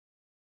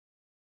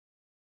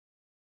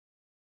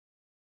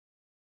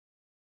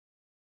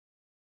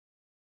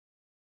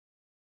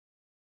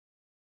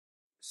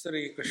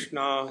Sri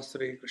Krishna,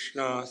 Sri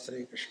Krishna,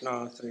 Sri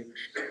Krishna, Sri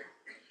Krishna.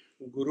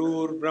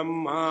 Gurur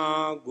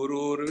Brahma,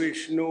 Gurur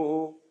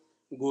Vishnu,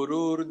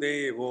 Gurur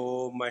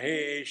Devo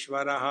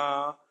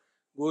Maheshwaraha,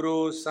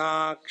 Guru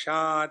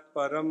Sakshat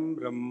Param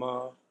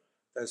Brahma,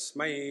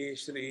 Tasmai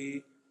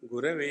Shri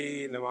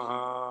Gurave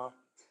Namaha,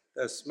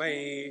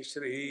 Tasmai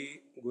Shri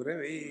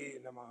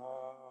Gurave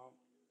Namaha.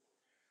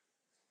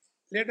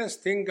 Let us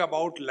think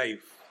about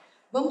life.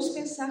 Vamos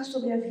pensar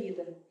sobre a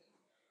vida.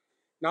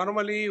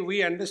 Normally,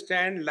 we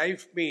understand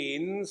life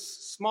means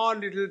small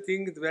little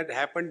things that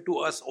happen to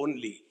us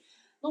only.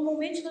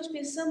 Normalmente nós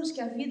pensamos que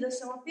a vida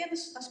são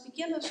apenas as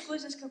pequenas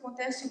coisas que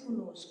acontecem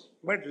conosco.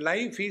 But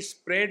life is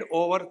spread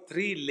over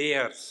 3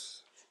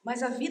 layers.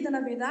 Mas a vida,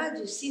 na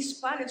verdade, se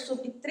espalha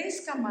sobre 3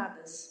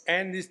 camadas.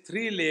 And these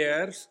 3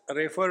 layers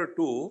refer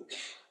to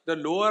the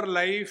lower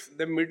life,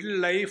 the middle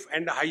life,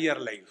 and the higher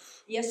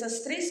life. E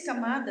essas 3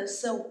 camadas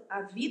são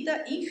a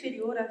vida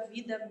inferior, a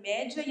vida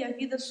média e a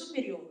vida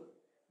superior.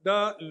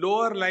 The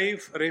lower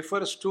life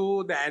refers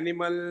to the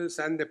animals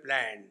and the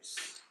plants.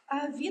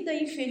 A vida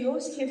inferior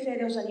se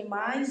refere aos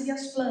animais e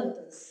às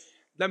plantas.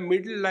 The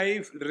middle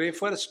life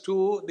refers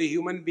to the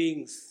human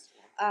beings.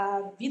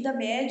 A vida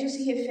média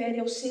se refere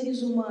aos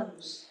seres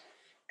humanos.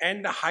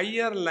 And the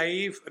higher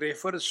life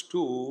refers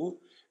to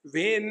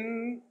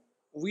when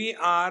we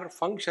are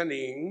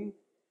functioning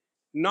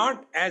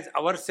not as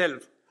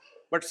ourselves,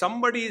 but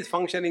somebody is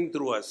functioning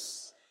through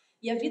us.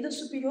 E a vida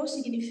superior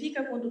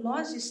significa quando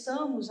nós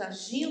estamos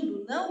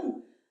agindo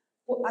não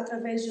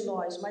através de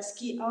nós, mas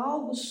que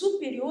algo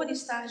superior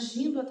está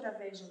agindo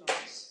através de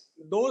nós.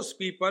 Those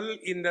people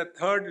in the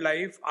third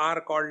life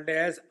are called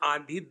as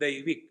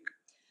Adidaivik.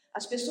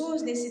 As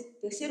pessoas nesse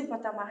terceiro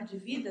patamar de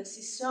vida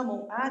se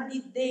chamam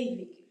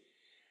Adidaivik.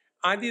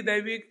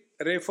 Adidaivik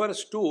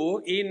refers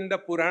to in the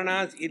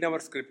Puranas, in our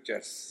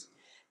scriptures.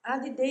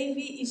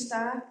 Adidevi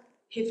está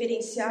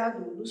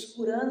referenciado nos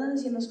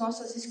Puranas e nas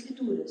nossas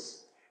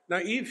escrituras. Now,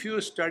 if you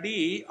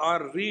study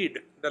or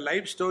read the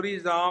life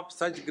stories of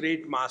such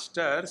great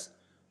masters,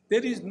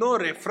 there is no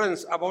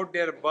reference about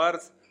their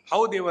birth,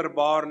 how they were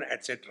born,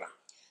 etc.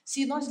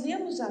 Se nós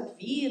lemos a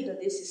vida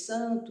desses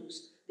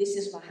santos,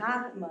 desses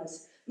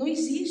Mahatmas, não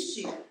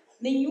existe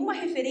nenhuma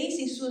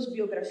referência em suas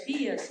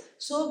biografias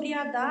sobre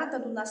a data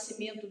do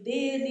nascimento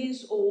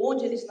deles ou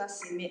onde eles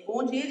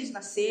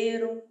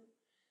nasceram.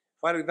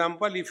 For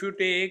example, if you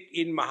take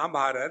in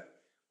Mahabharata,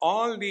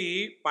 all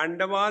the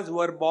Pandavas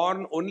were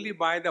born only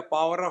by the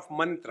power of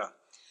mantra.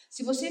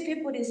 Se você vê,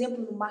 por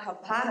exemplo, no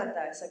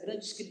Mahabharata, essa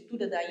grande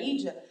escritura da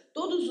Índia,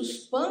 todos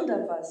os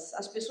Pandavas,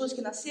 as pessoas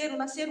que nasceram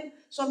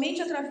somente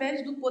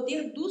através do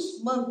poder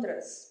dos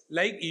mantras.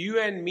 Like you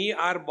and me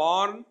are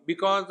born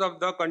because of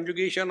the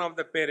conjugation of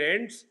the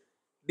parents,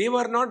 they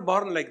were not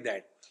born like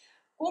that.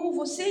 Como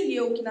você e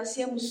eu que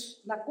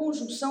nascemos na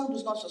conjunção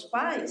dos nossos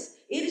pais,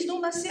 eles não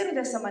nasceram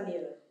dessa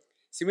maneira.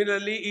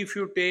 Similarly, if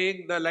you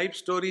take the life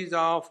stories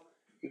of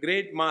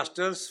great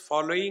masters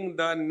following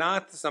the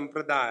Nath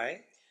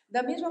Sampradaya,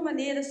 da mesma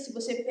maneira, se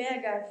você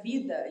pega a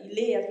vida e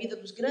lê a vida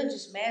dos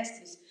grandes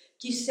mestres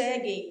que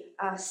seguem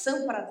a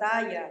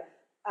Sampradaya,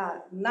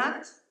 a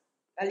Nath,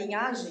 a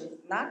linhagem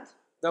Nath,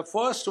 the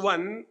first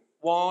one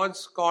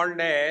was called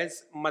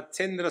as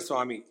Matsyendra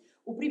Swami,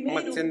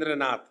 Matsyendra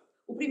Nath.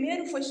 O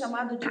primeiro foi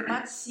chamado de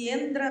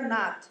Matsyendra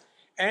Nath.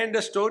 And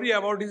the story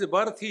about his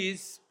birth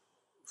is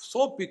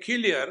so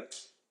peculiar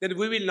that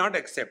we will not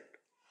accept.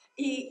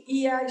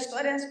 E a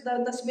história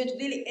do nascimento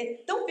dele é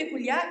tão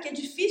peculiar que é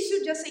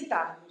difícil de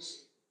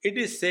aceitarmos. It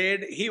is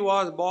said he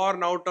was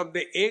born out of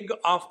the egg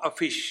of a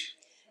fish.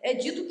 É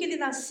dito que ele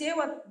nasceu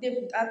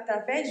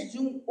através de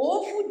um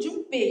ovo de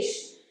um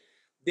peixe.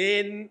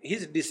 Then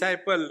his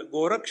disciple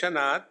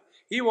Gorakshanath,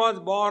 he was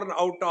born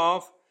out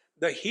of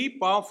the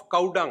heap of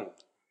cow dung.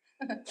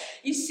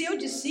 E seu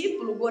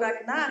discípulo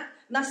Goraknath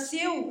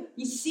nasceu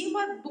em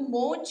cima do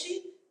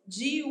monte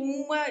de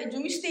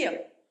um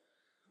esterco.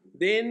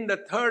 Then the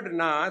third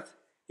Nath,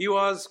 he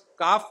was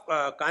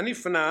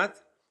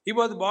Kanifnath, he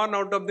was born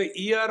out of the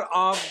ear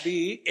of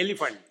the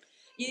elephant.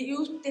 E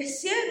o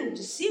terceiro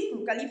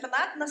discípulo,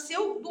 Kalifanath,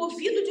 nasceu do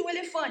ouvido de um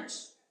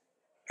elefante.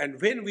 And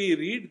when we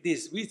read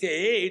this, we say,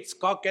 hey, it's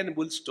cock and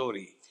bull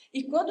story.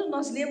 E quando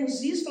nós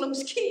lemos isso,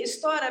 falamos que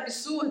história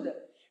absurda.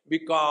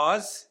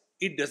 Because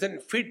it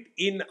doesn't fit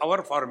in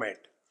our format.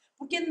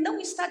 Porque não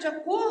está de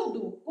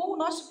acordo com o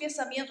nosso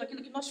pensamento,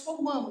 aquilo que nós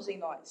formamos em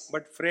nós.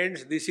 But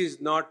friends, this is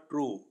not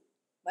true.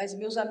 Mas,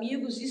 meus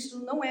amigos, isso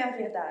não é a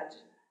verdade.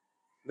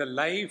 The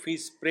life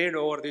is spread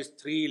over these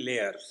 3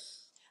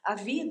 layers. A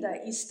vida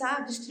está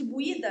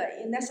distribuída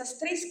nessas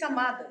 3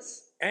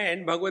 camadas.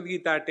 And Bhagavad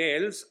Gita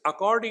tells,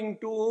 according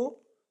to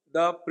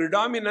the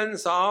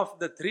predominance of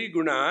the 3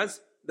 gunas,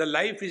 the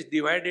life is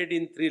divided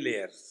in 3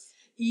 layers.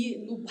 E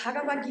no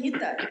Bhagavad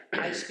Gita,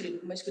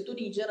 uma escritura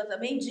indiana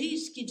também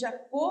diz que de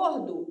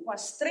acordo com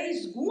as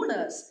 3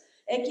 gunas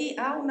é que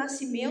há o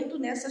nascimento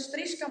nessas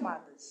 3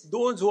 camadas.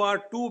 Those who are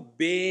too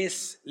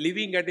base,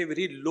 living at a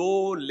very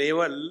low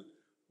level,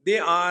 they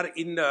are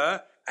in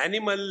the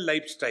animal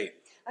lifestyle.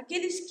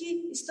 Aqueles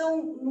que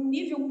estão num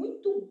nível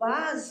muito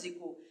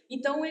básico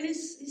Então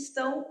eles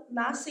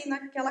nascem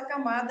naquela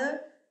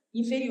camada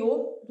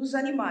inferior dos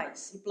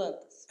animais e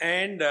plantas.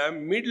 And the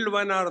middle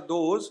one are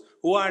those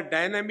who are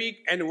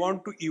dynamic and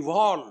want to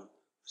evolve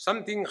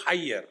something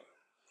higher.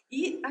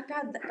 E a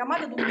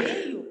camada do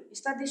meio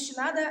está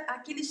destinada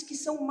àqueles que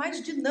são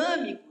mais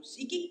dinâmicos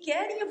e que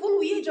querem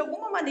evoluir de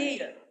alguma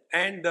maneira.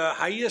 And the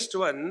highest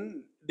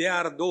one, they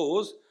are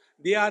those,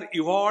 they are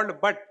evolved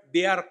but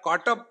they are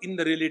caught up in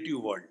the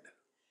relative world.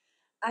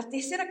 A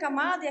terceira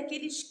camada é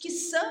aqueles que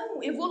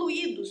são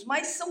evoluídos,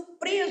 mas são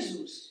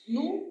presos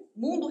no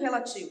mundo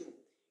relativo.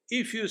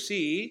 If you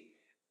see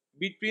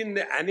between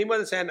the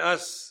animals and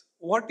us,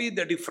 what is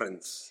the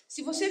difference?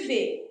 Se você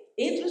vê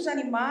entre os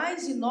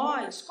animais e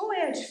nós, qual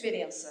é a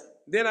diferença?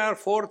 There are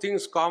 4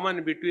 things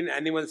common between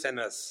animals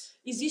and us.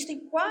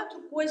 Existem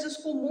 4 coisas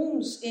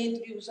comuns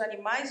entre os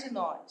animais e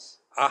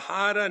nós.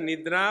 Ahara,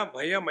 nidra,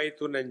 bhaya,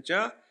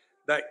 maitunancha,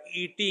 the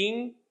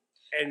eating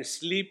and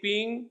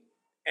sleeping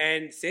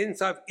and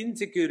sense of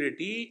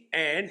insecurity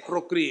and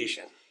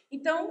procreation.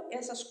 Então,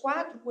 essas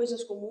 4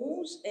 coisas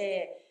comuns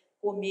é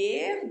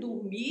comer,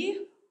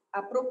 dormir,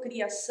 a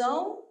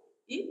procriação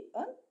e...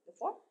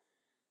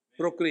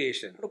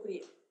 Procreation.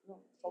 Não,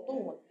 faltou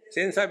uma.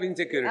 Sense of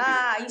insecurity.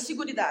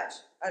 Inseguridade.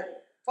 A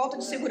falta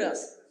de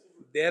segurança.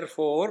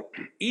 Therefore,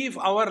 if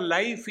our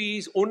life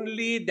is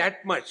only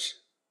that much,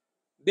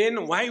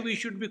 then why we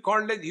should be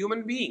called as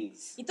human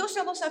beings? Então, se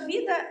a nossa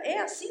vida é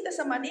assim,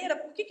 dessa maneira,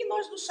 por que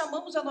nós nos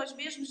chamamos a nós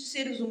mesmos de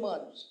seres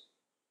humanos?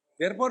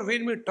 Therefore,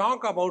 when we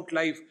talk about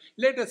life,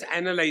 let us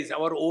analyze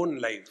our own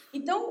life.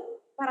 Então,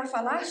 para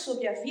falar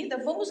sobre a vida,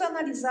 vamos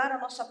analisar a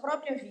nossa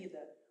própria vida.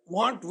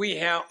 What we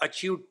have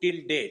achieved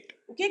till date.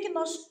 O que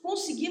nós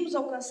conseguimos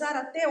alcançar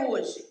até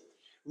hoje?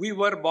 We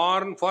were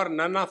born for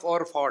none of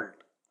our fault.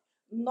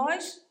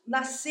 Nós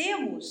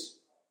nascemos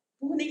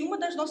por nenhuma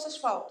das nossas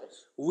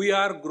faltas. We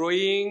are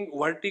growing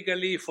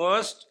vertically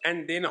first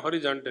and then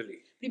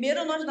horizontally.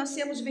 Primeiro nós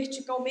nascemos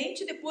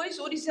verticalmente, depois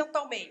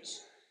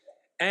horizontalmente.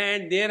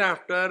 And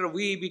thereafter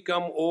we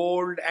become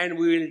old and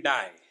we will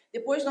die.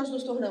 Depois nós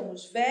nos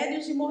tornamos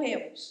velhos e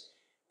morremos.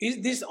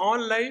 Is this all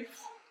life?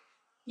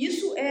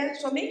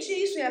 Somente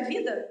isso é a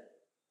vida?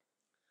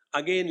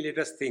 Again, let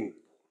us think.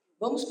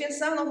 Vamos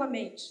pensar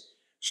novamente.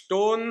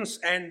 Stones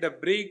and the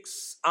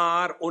bricks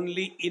are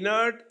only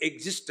inert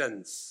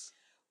existence.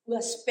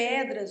 As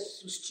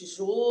pedras, os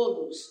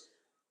tijolos,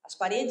 as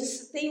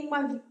paredes têm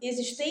uma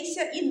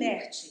existência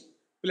inerte.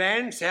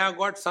 Plants have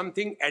got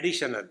something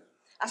additional.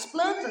 As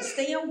plantas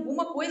têm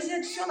alguma coisa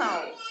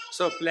adicional.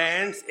 So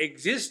plants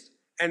exist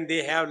and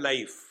they have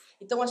life.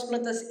 Então as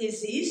plantas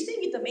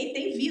existem e também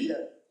têm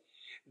vida.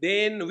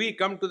 Then we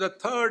come to the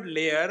third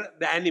layer,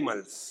 the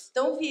animals.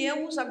 Então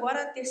viemos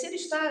agora ao terceiro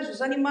estágio,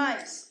 os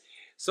animais.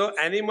 So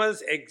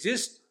animals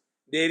exist,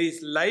 there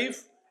is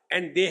life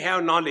and they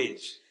have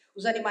knowledge.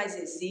 Os animais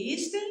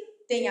existem,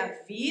 têm a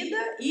vida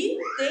e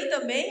têm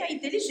também a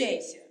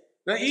inteligência.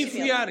 Now if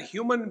we are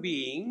human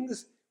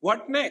beings,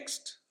 what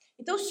next?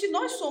 Então se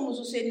nós somos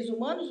os seres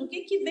humanos, o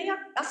que vem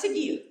a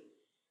seguir?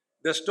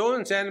 The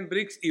stones and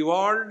bricks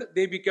evolved,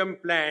 they become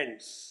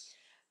plants.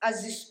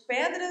 As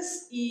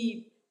pedras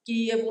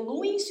que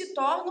evoluem se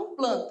tornam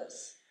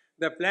plantas.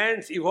 The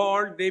plants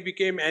evolved, they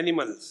became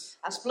animals.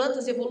 As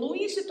plantas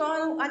evoluem e se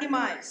tornam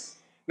animais.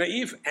 Now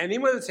if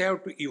animals have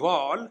to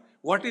evolve,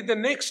 what is the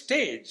next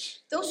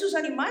stage? Então se os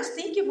animais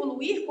têm que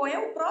evoluir, qual é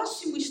o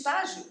próximo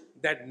estágio?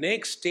 That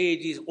next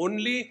stage is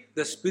only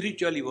the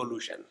spiritual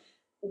evolution.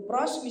 O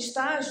próximo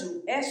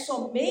estágio é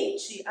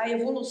somente a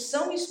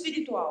evolução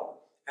espiritual.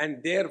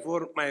 And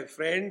therefore, my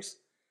friends,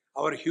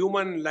 our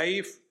human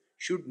life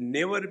should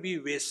never be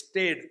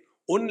wasted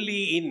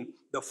only in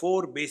the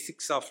 4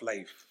 basics of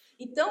life.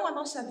 Então, a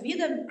nossa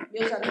vida,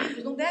 meus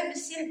amigos, não deve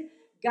ser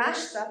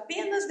gasta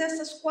apenas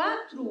nessas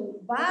 4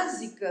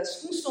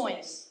 básicas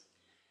funções.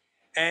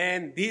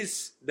 And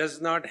this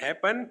does not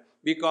happen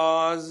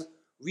because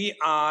we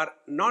are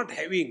not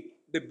having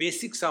the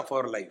basics of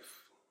our life.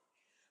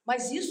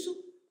 Mas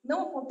isso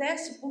não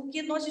acontece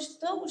porque nós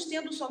estamos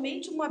tendo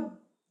somente uma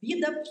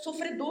vida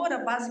sofredora,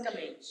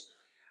 basicamente.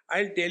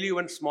 I'll tell you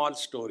one small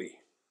story.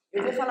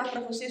 Eu vou falar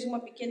para vocês uma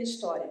pequena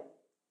história.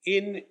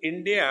 In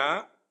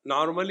India,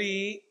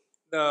 normally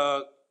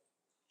the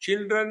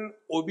children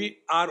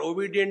are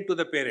obedient to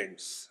the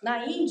parents.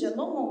 Na Índia,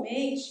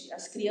 normalmente,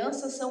 as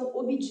crianças são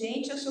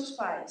obedientes aos seus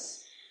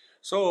pais.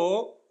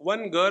 So,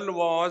 one girl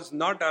was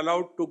not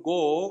allowed to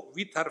go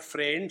with her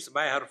friends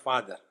by her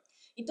father.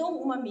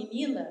 Então, uma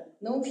menina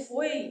não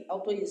foi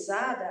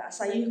autorizada a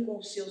sair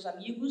com seus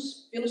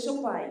amigos pelo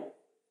seu pai.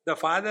 The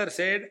father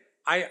said,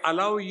 I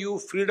allow you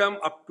freedom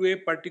up to a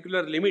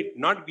particular limit,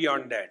 not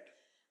beyond that.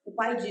 O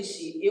pai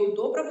disse, eu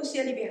dou para você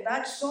a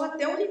liberdade só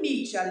até um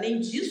limite, além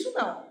disso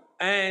não.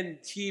 And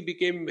she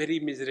became very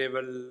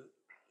miserable.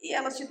 E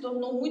ela se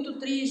tornou muito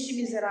triste e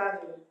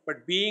miserável.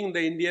 But being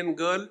the Indian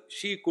girl,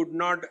 she could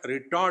not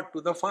retort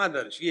to the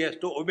father. She has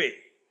to obey.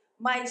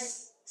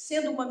 Mas,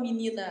 sendo uma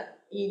menina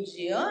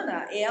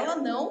indiana, ela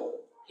não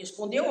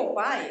respondeu ao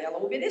pai, ela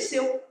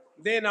obedeceu.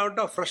 Then out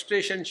of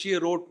frustration, she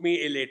wrote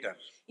me a letter.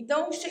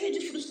 Então, cheia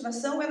de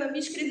frustração, ela me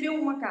escreveu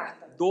uma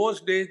carta.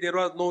 Those days there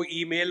was no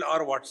email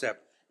or WhatsApp.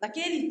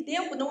 Naquele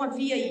tempo não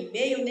havia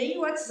e-mail nem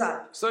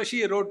WhatsApp. So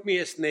she wrote me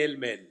a snail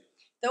mail.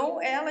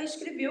 Então, ela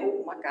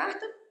escreveu uma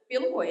carta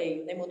pelo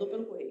correio, né? Mandou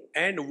pelo correio.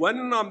 And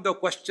one of the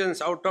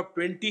questions out of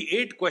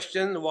 28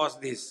 questions was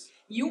this.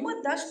 E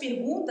uma das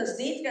perguntas,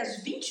 dentre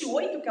as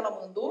 28 que ela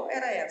mandou,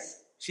 era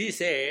essa. She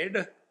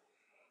said,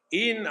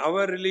 in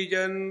our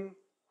religion,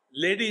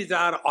 ladies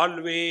are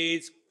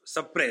always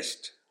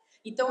suppressed.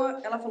 Então,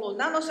 ela falou,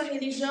 na nossa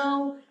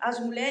religião, as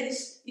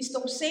mulheres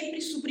estão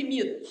sempre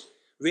suprimidas.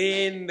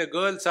 When the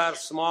girls are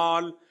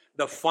small,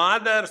 the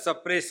father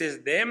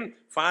suppresses them,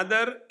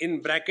 father in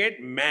bracket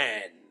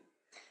man.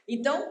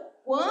 Então,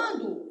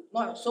 quando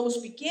nós somos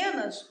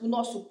pequenas, o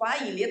nosso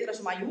pai, em letras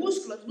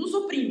maiúsculas, nos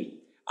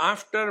oprime.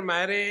 After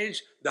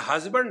marriage, the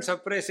husband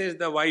suppresses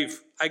the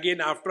wife.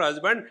 Again, after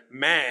husband,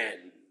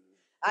 man.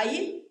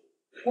 Aí,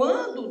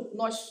 quando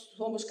nós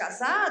somos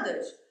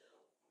casadas,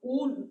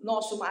 o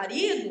nosso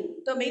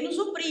marido também nos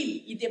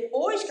oprime. E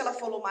depois que ela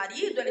falou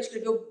marido, ela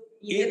escreveu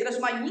em letras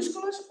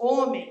maiúsculas,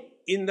 homem.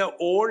 In the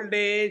old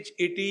age,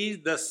 it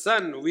is the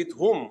son with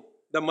whom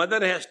the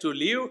mother has to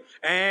live,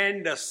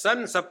 and the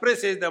son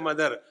suppresses the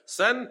mother.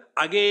 Son,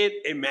 again,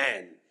 a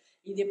man.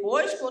 E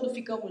depois, quando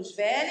ficamos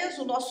velhas,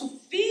 o nosso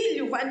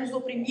filho vai nos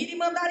oprimir e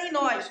mandar em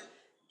nós.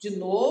 De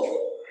novo,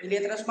 em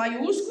letras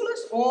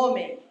maiúsculas,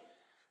 homem.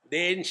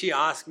 Then she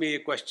asked me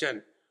a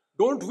question.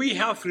 Don't we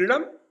have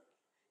freedom?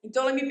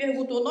 Então ela me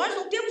perguntou, nós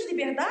não temos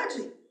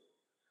liberdade?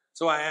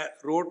 So I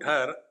wrote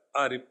her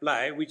a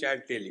reply, which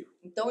I'll tell you.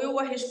 Então eu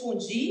a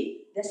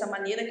respondi dessa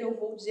maneira que eu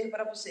vou dizer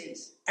para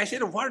vocês. I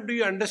said, what do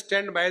you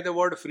understand by the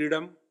word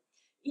freedom?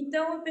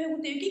 Então eu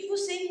perguntei, o que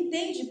você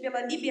entende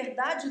pela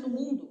liberdade no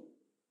mundo?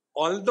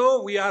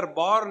 Although we are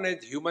born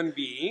as human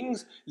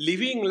beings,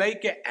 living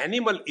like an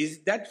animal, is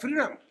that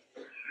freedom?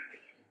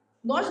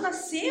 Nós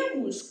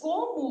nascemos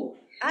como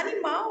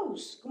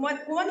animais, como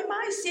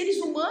animais, seres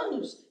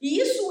humanos. E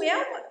isso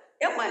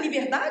é uma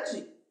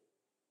liberdade?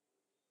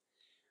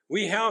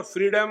 We have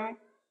freedom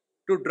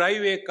to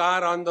drive a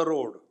car on the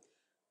road.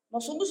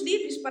 Nós somos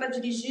livres para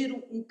dirigir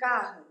um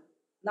carro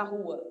na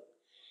rua.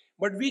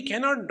 But we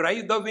cannot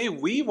drive the way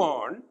we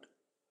want.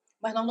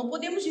 Mas nós não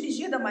podemos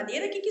dirigir da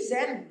maneira que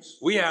quisermos.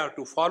 We have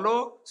to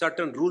follow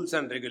certain rules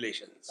and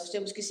regulations. Nós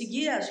temos que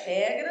seguir as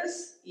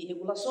regras e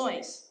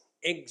regulações.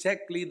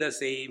 Exactly the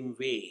same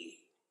way.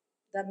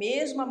 Da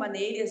mesma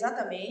maneira,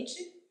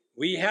 exatamente,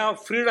 We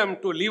have freedom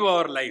to live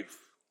our life,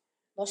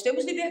 nós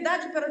temos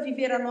liberdade para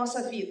viver a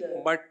nossa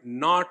vida, but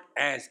not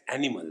as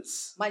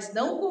animals. mas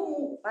não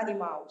como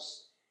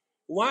animais.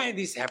 Why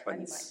this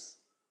happens?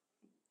 Animais.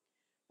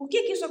 Por que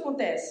isso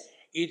acontece?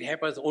 It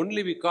happens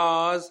only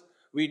because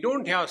we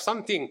don't have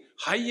something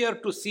higher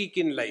to seek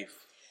in life.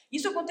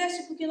 Isso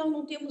acontece porque nós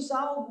não temos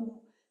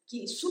algo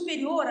que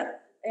superior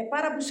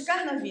para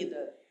buscar na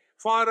vida.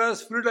 For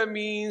us, freedom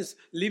means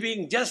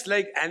living just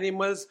like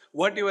animals.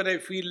 Whatever I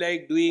feel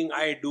like doing,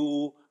 I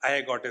do.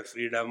 I got a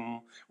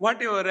freedom.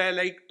 Whatever I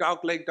like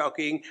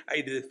talking,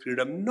 I do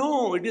freedom.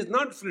 No, it is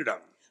not freedom.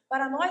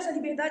 Para nós, a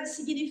liberdade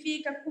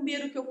significa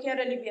comer o que eu quero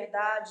é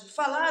liberdade,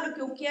 falar o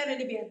que eu quero é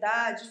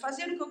liberdade,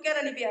 fazer o que eu quero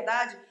é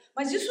liberdade.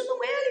 Mas isso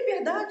não é a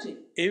liberdade.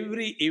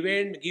 Every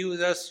event gives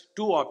us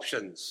two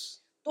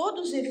options.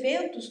 Todos os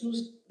eventos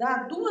nos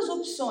dão duas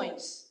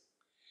opções.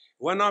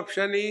 One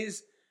option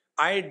is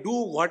I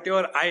do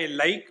whatever I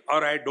like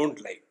or I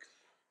don't like.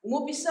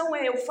 Uma opção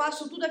é eu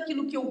faço tudo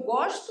aquilo que eu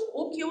gosto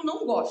ou que eu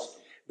não gosto.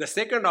 The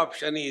second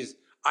option is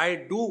I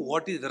do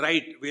what is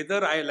right,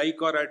 whether I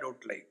like or I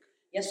don't like.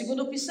 E a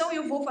segunda opção,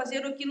 eu vou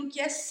fazer aquilo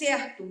que é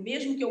certo,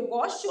 mesmo que eu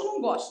goste ou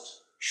não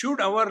goste.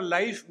 Should our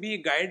life be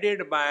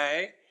guided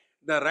by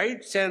the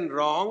rights and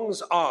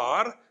wrongs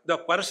or the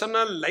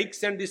personal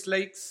likes and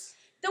dislikes?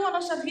 Então a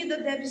nossa vida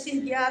deve ser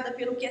guiada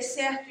pelo que é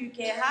certo e o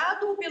que é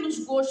errado ou pelos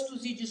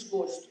gostos e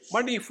desgostos.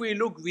 But if we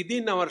look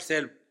within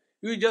ourselves,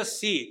 you just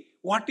see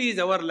what is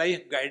our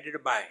life guided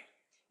by.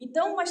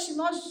 Então, mas se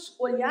nós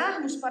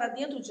olharmos para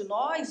dentro de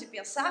nós e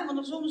pensarmos,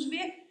 nós vamos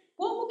ver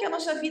como que a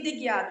nossa vida é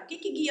guiada. O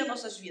que guia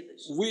nossas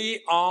vidas?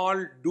 We all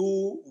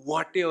do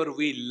whatever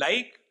we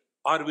like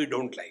or we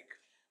don't like.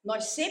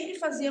 Nós sempre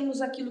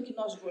fazemos aquilo que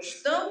nós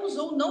gostamos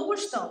ou não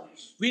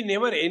gostamos. We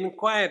never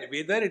inquire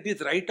whether it is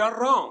right or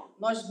wrong.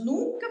 Nós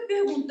nunca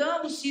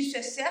perguntamos se isso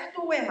é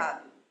certo ou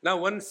errado.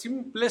 Now, one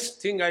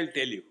simplest thing I'll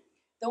tell you.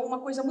 Então,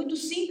 uma coisa muito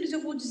simples eu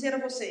vou dizer a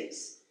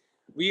vocês.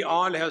 We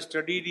all have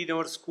studied in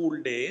our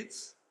school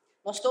days.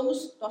 Nós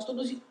todos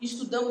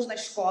estudamos na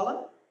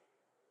escola.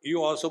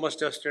 You also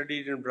must have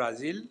studied in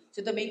Brazil.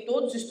 Você também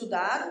todos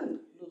estudaram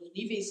nos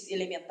níveis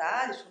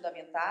elementares,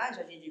 fundamentais,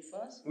 jardim de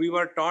infância. We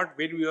were taught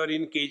when we were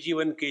in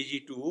KG1,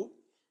 KG2.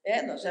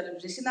 Nós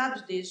éramos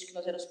ensinados desde que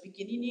nós éramos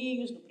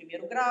pequenininhos, no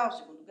primeiro grau,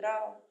 segundo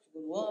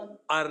ano.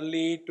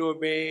 Early to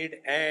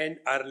bed and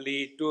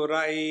early to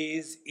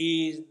rise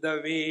is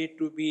the way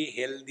to be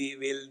healthy,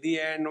 wealthy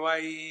and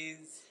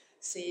wise.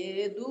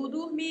 Cedo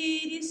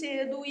dormir e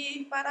cedo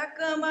ir para a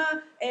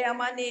cama é a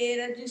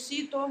maneira de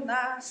se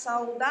tornar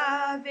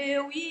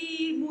saudável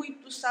e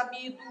muito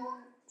sabido.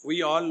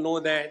 We all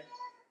know that.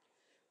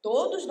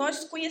 Todos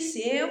nós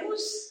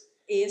conhecemos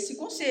esse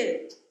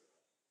conselho.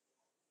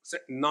 So,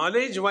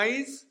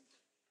 knowledge-wise,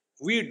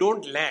 we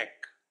don't lack.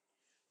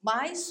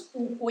 Mas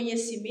o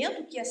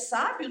conhecimento que é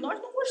sábio,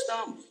 nós não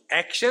gostamos.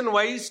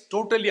 Action-wise,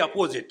 totally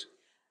opposite.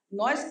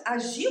 Nós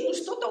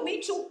agimos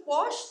totalmente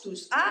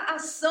opostos à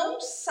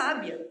ação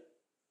sábia.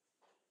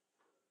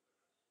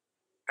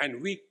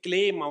 And we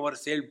claim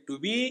ourselves to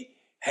be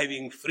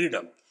having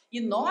freedom. E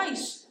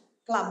nós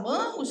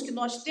clamamos que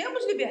nós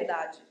temos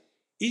liberdade.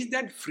 Is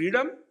that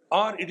freedom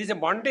or it is a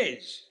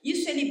bondage?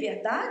 Isso é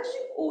liberdade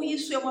ou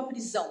isso é uma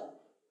prisão?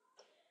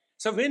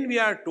 So when we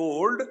are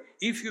told,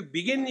 if you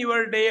begin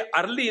your day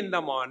early in the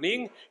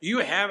morning, you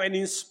have an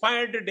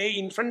inspired day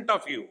in front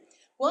of you.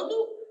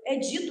 Quando é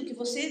dito que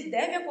você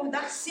deve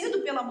acordar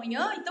cedo pela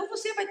manhã, então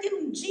você vai ter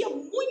um dia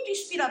muito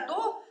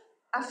inspirador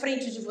à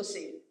frente de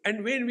você.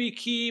 And when we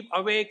keep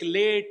awake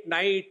late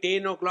night,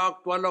 10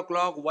 o'clock, 12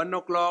 o'clock, 1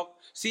 o'clock,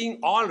 seeing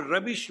all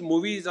rubbish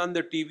movies on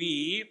the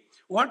TV,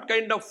 what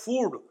kind of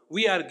food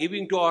we are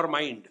giving to our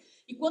mind?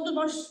 E quando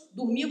nós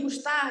dormimos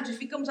tarde,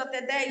 ficamos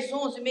até 10,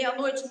 11,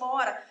 meia-noite, 1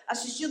 hora,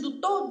 assistindo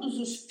todos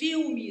os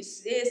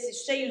filmes,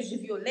 esses cheios de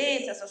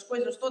violência, essas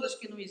coisas todas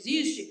que não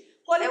existem,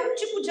 qual é o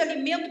tipo de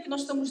alimento que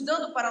nós estamos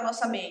dando para a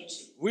nossa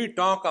mente? We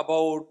talk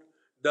about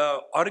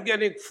the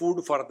organic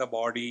food for the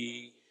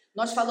body.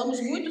 Nós falamos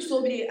muito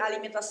sobre a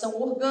alimentação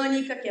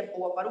orgânica, que é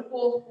boa para o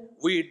corpo.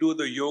 We do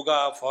the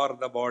yoga for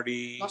the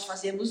body. Nós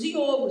fazemos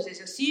yoga, os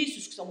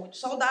exercícios que são muito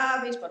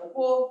saudáveis para o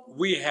corpo.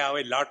 We have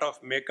a lot of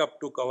makeup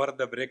to cover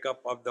the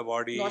breakup of the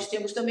body. Nós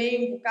temos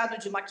também um bocado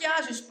de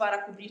maquiagens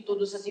para cobrir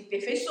todas as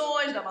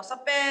imperfeições da nossa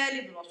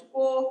pele, do nosso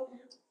corpo.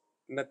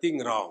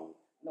 Nothing wrong.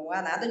 Não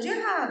há nada de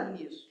errado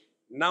nisso.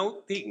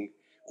 Now think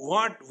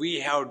what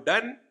we have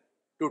done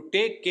to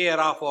take care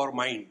of our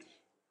mind.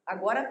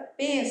 Agora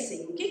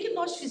pensem, o que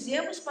nós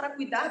fizemos para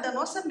cuidar da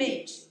nossa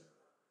mente?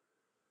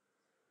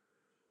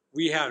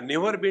 We have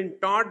never been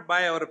taught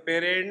by our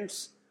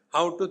parents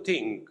how to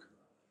think.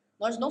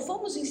 Nós não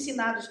fomos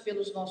ensinados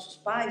pelos nossos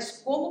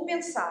pais como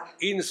pensar.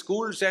 In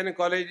schools and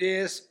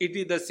colleges, it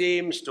is the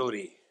same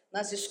story.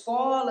 Nas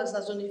escolas,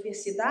 nas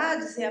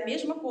universidades, é a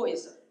mesma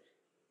coisa.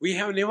 We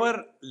have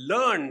never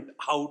learned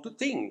how to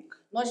think.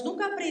 Nós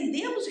nunca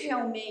aprendemos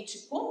realmente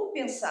como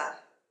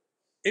pensar.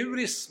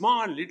 Every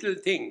small little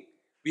thing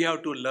we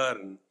have to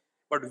learn.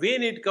 But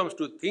when it comes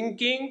to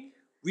thinking,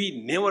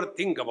 we never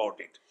think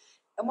about it.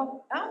 Há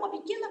uma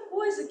pequena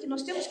coisa que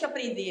nós temos que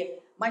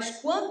aprender,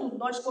 mas quando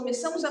nós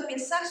começamos a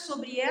pensar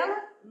sobre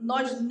ela,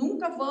 nós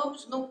nunca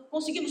não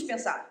conseguimos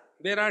pensar.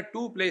 There are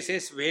two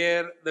places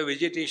where the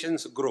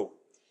vegetations grow.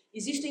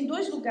 Existem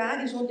 2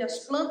 lugares onde as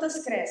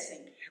plantas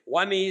crescem.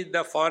 One is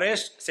the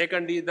forest,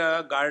 second is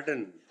the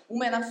garden.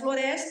 Uma é na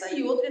floresta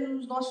e outra é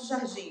nos nossos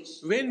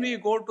jardins. When we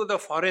go to the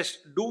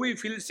forest, do we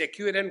feel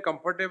secure and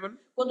comfortable?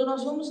 Quando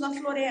nós vamos na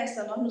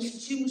floresta, nós nos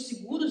sentimos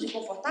seguros e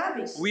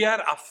confortáveis? We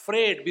are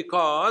afraid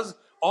because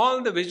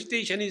all the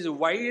vegetation is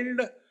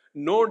wild,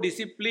 no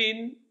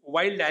discipline,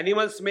 wild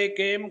animals may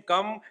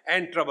come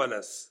and trouble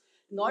us.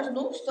 Nós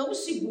não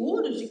estamos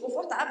seguros e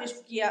confortáveis,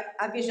 porque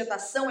a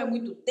vegetação é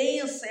muito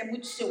densa, é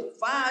muito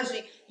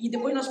selvagem, e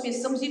depois nós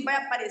pensamos, e vai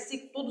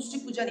aparecer todos os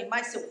tipos de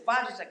animais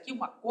selvagens aqui,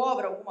 uma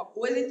cobra, alguma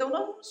coisa, então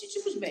nós não nos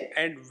sentimos bem.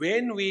 And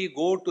when we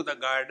go to the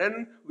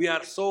garden, we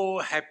are so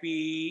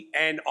happy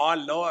and all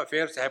love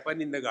affairs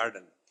happen in the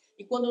garden.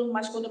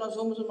 Mas quando nós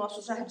vamos no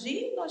nosso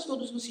jardim, nós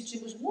todos nos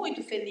sentimos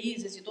muito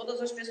felizes e todas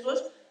as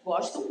pessoas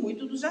gostam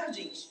muito dos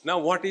jardins.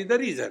 Now what is the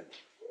reason?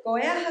 Qual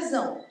é a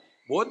razão?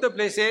 Both the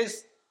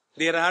places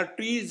there are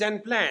trees and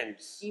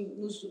plants.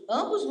 Nos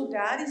ambos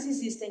lugares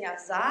existem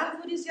as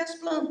árvores e as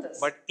plantas.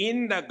 But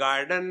in the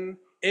garden,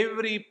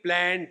 every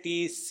plant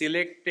is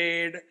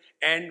selected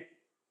and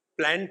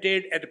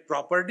planted at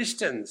proper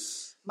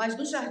distance. Mas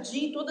no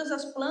jardim, todas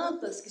as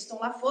plantas que estão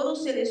lá foram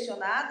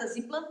selecionadas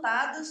e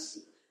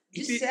plantadas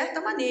de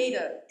certa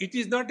maneira. It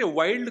is not a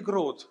wild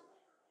growth.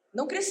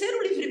 Não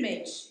cresceram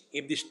livremente.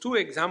 If these two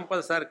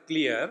examples are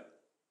clear,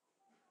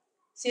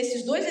 se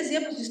esses 2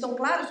 exemplos estão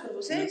claros para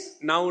vocês,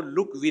 now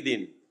look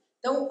within.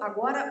 Então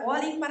agora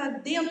olhem para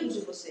dentro de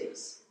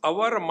vocês.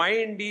 Our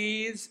mind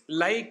is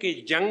like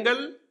a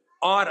jungle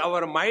or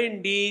our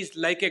mind is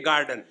like a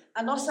garden.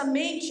 A nossa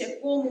mente é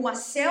como uma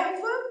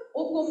selva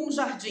ou como um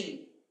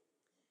jardim?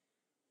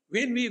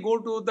 When we go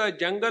to the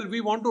jungle,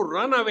 we want to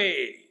run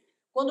away.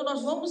 Quando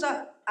nós vamos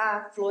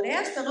à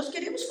floresta, nós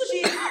queremos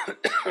fugir.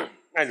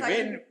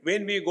 And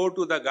when we go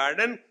to the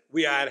garden,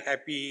 we are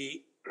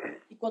happy.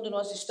 E quando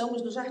nós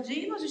estamos no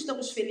jardim, nós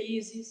estamos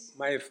felizes.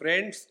 My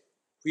friends,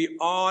 we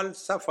all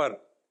suffer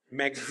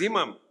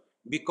maximum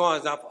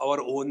because of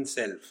our own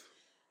self.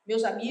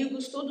 Meus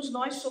amigos, todos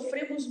nós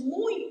sofremos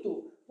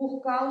muito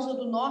por causa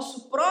do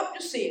nosso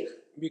próprio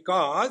ser.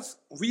 Because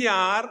we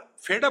are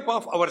fed up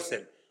of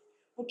ourselves.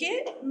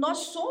 Porque nós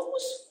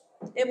somos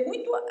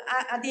muito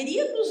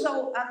aderidos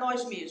a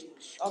nós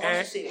mesmos, ao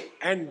nosso ser.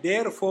 And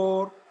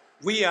therefore,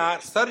 we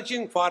are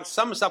searching for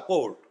some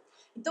support.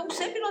 Então,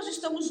 sempre nós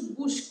estamos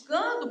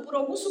buscando por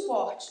algum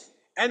suporte.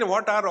 And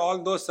what are all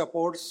those E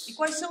supports?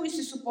 quais são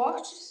esses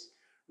suportes?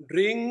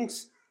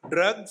 Drinks,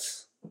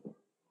 drugs,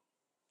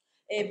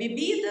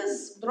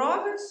 Bebidas,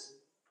 drogas.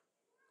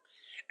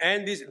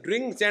 and these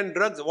drinks and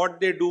drugs, what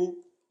they do?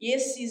 E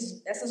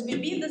essas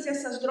bebidas e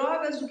essas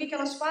drogas, o que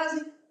elas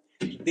fazem?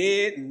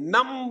 They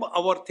numb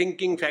our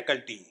thinking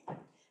faculty.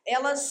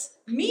 Elas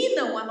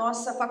minam a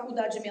nossa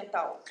faculdade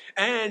mental.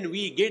 And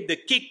we get the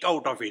kick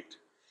out of it.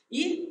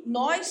 E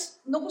nós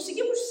não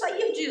conseguimos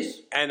sair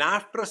disso. And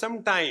after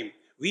some time,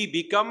 we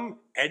become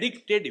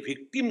addicted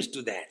victims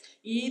to that.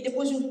 E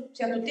depois de um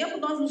certo tempo,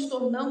 nós nos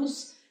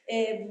tornamos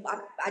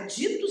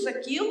aditos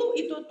àquilo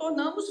e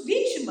tornamos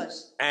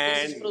vítimas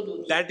desses And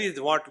produtos. that is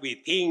what we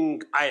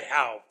think, I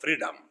have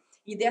freedom.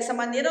 E dessa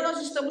maneira nós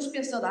estamos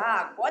pensando,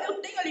 agora eu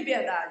tenho a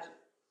liberdade.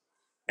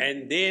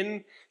 And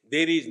then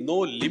there is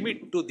no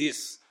limit to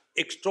this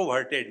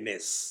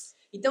extrovertedness.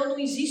 Então não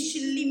existe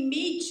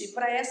limite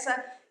para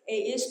essa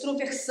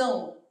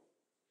extroversão.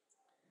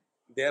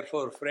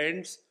 Therefore,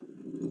 friends,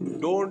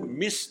 don't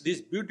miss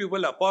this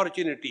beautiful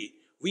opportunity.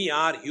 We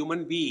are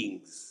human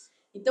beings.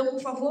 Então,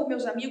 por favor,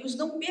 meus amigos,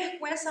 não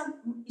percam essa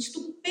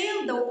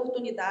estupenda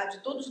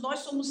oportunidade. Todos nós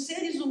somos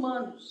seres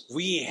humanos.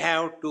 We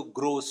have to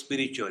grow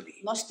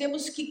spiritually. Nós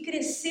temos que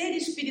crescer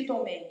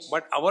espiritualmente.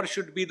 But ours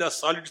should be the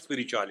solid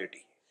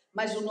spirituality,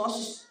 Mas o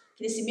nosso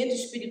crescimento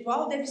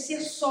espiritual deve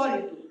ser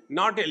sólido.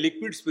 not a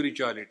liquid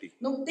spirituality.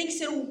 Não tem que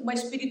ser uma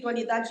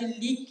espiritualidade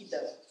líquida.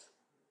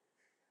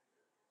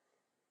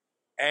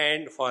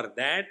 And for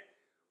that,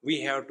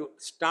 we have to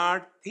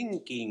start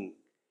thinking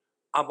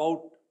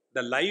about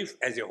the life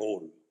as a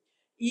whole.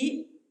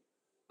 E,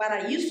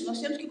 para isso,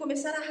 nós temos que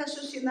começar a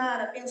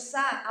raciocinar, a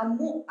pensar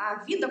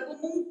a vida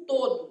como um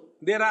todo.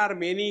 There are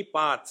many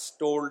paths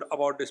told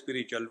about the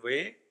spiritual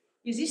way.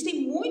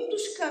 Existem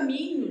muitos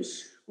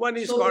caminhos One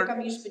is sobre o called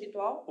caminho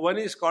espiritual.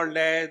 One is called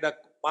as the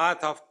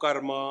path of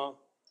karma.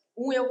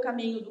 Um é o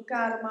caminho do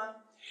karma.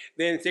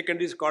 Then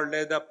second is called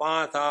as the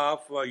path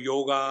of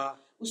yoga.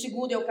 O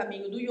segundo é o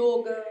caminho do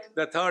yoga.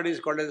 The third is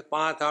called as the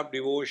path of O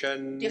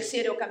devotion.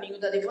 terceiro é o caminho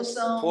da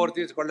devoção. Fourth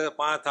is called as the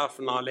path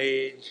of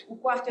knowledge. O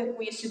quarto é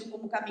conhecido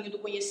como o caminho do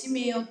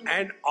conhecimento.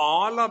 And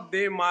all of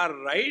them are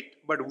right,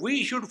 but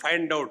we should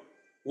find out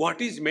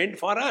what is meant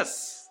for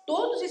us.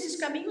 Todos esses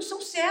caminhos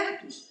são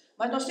certos,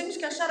 mas nós temos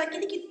que achar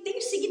aquele que tem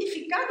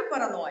significado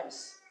para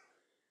nós.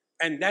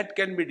 And that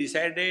can be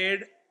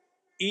decided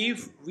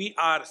if we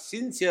are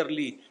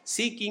sincerely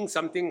seeking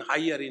something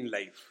higher in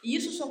life. E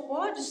isso só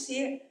pode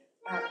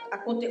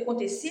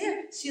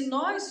acontecer se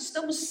nós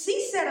estamos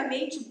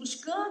sinceramente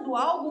buscando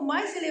algo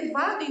mais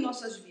elevado em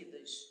nossas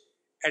vidas.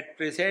 At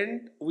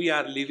present, we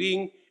are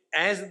living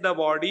as the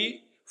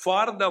body,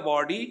 for the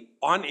body,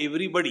 on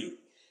everybody.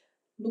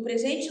 No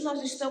presente,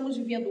 nós estamos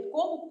vivendo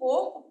como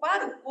corpo,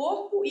 para o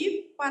corpo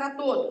e para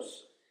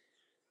todos.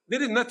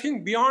 There is nothing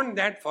beyond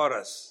that for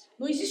us.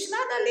 Não existe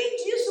nada além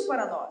disso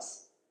para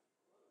nós.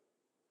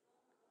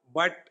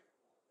 But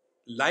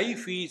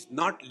life is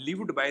not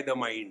lived by the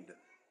mind.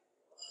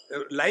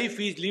 Life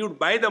is lived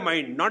by the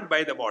mind, not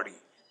by the body.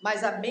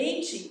 Mas a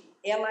mente,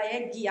 ela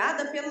é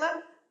guiada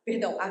pela...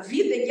 Perdão, a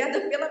vida é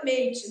guiada pela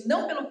mente,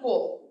 não pelo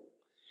corpo.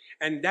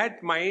 And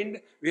that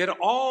mind, where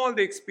all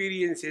the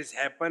experiences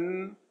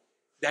happen,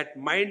 that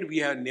mind we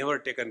have never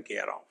taken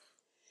care of.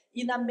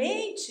 E na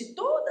mente,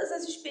 todas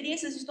as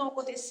experiências estão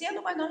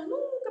acontecendo, mas nós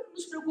nunca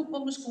nos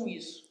preocupamos com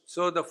isso.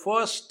 So the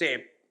first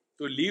step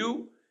to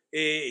live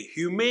a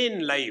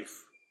humane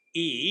life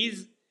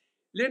is,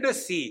 let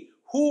us see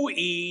who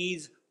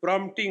is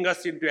prompting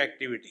us into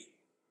activity.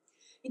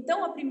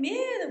 Então, o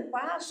primeiro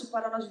passo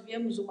para nós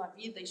vivermos uma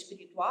vida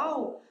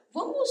espiritual,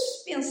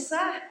 vamos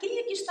pensar quem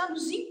é que está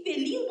nos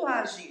impelindo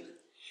a agir.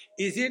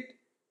 Is it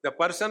the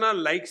personal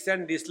likes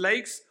and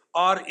dislikes,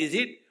 or is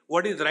it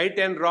what is right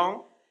and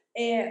wrong?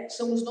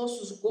 São os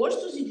nossos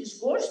gostos e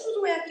desgostos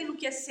ou é aquilo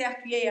que é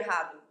certo e é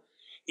errado?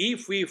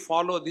 If we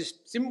follow this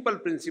simple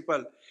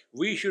principle,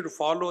 we should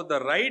follow the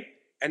right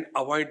and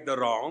avoid the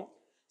wrong.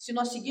 Se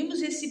nós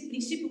seguimos esse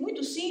princípio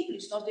muito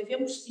simples, nós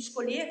devemos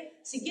escolher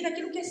seguir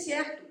aquilo que é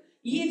certo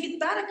e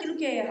evitar aquilo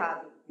que é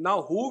errado.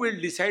 Now, who will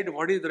decide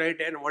what is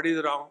right and what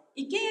is wrong?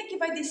 E quem é que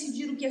vai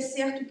decidir o que é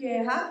certo e o que é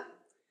errado?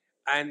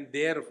 And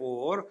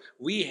therefore,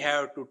 we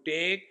have to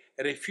take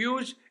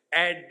refuge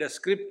at the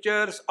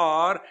scriptures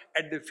or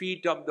at the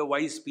feet of the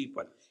wise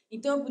people.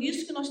 Então é por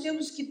isso que nós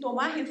temos que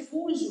tomar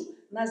refúgio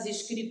nas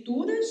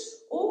escrituras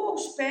ou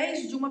aos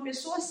pés de uma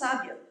pessoa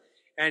sábia.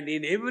 And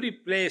in every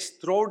place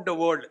throughout the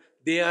world,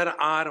 there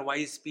are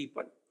wise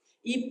people.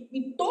 E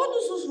em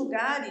todos os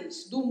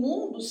lugares do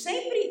mundo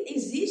sempre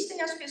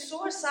existem as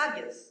pessoas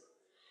sábias.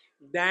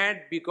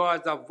 That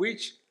because of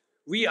which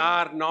we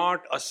are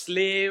not a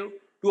slave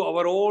to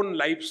our own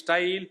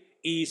lifestyle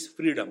is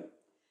freedom.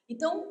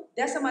 Então,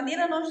 dessa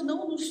maneira, nós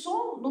não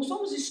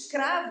somos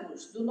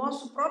escravos do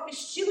nosso próprio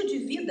estilo de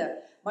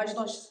vida, mas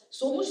nós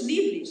somos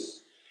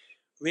livres.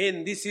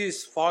 When this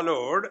is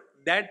followed,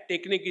 that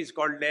technique is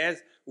called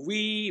as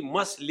we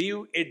must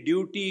live a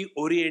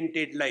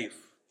duty-oriented life.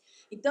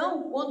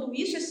 Então, quando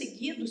isso é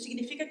seguido,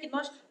 significa que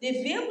nós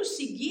devemos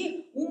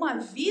seguir uma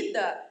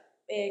vida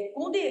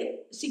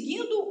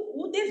seguindo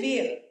o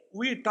dever.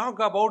 We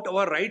talk about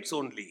our rights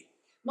only.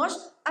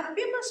 Nós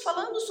apenas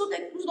falando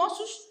sobre os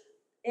nossos,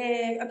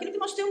 aquilo que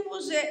nós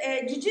temos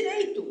de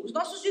direito, os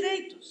nossos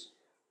direitos.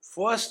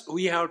 First,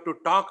 we have to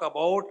talk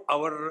about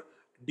our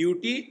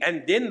duty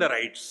and then the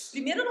rights.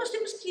 Primeiro nós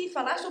temos que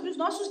falar sobre os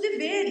nossos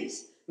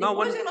deveres.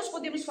 Depois nós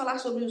podemos falar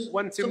sobre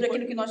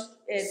aquilo que nós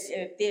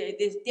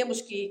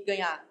temos que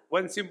ganhar.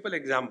 One simple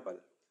example.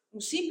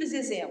 Um simples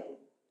exemplo.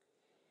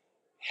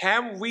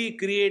 Have we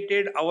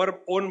created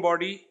our own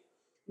body?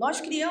 Nós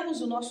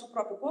criamos o nosso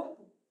próprio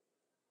corpo?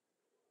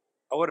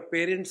 Our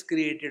parents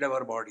created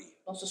our body.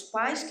 Nossos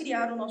pais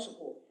criaram o nosso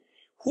corpo.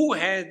 Who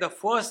has the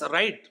first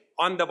right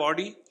on the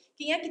body?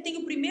 Quem é que tem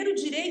o primeiro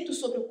direito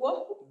sobre o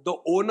corpo?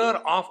 The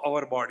owner of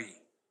our body.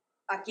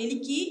 Aquele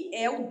que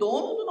é o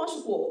dono do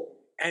nosso corpo.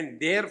 And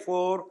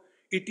therefore,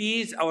 it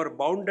is our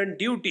bounden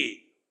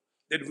duty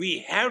that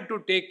we have to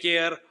take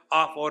care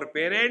of our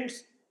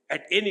parents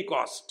at any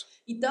cost.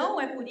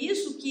 Então, é por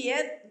isso que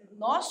é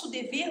nosso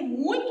dever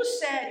muito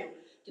sério,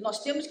 que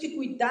nós temos que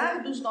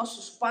cuidar dos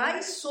nossos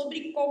pais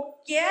sobre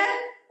qualquer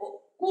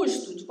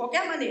custo, de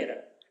qualquer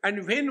maneira.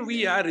 And when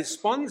we are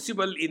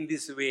responsible in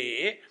this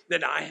way,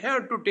 that I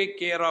have to take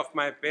care of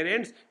my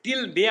parents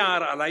till they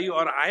are alive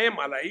or I am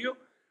alive,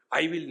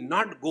 I will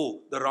not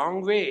go the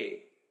wrong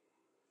way.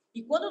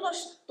 E quando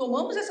nós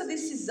tomamos essa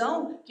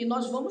decisão, que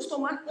nós vamos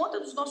tomar conta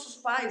dos nossos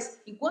pais,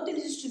 enquanto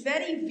eles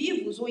estiverem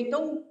vivos, ou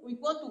então,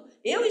 enquanto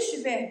eu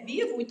estiver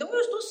vivo, então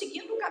eu estou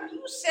seguindo o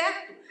caminho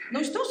certo,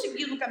 não estou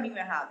seguindo o caminho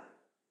errado.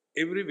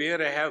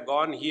 Everywhere I have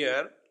gone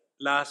here,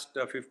 last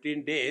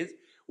 15 days,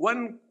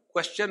 one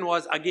question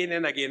was again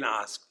and again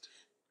asked.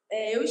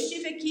 Eu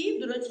estive aqui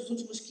durante os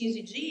últimos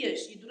 15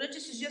 dias, e durante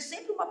esses dias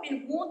sempre uma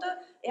pergunta,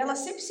 ela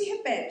sempre se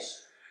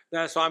repete.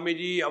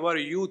 Swamiji, our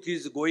youth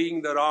is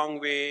going the wrong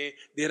way,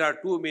 there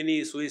are too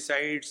many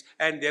suicides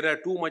and there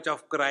are too much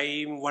of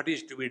crime, what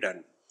is to be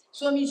done?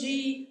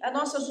 Swamiji, a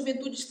nossa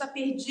juventude está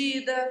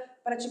perdida,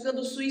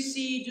 praticando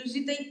suicídios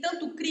e tem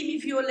tanto crime e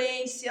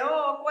violência.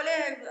 Qual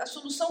é a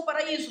solução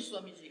para isso,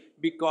 Swamiji?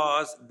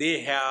 Because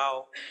they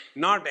have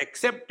not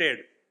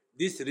accepted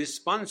this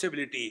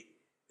responsibility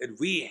that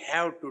we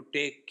have to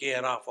take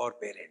care of our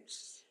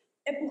parents.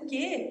 É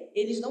porque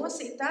eles não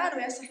aceitaram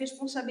essa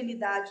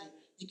responsabilidade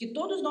de que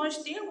todos nós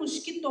temos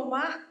que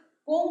tomar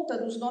conta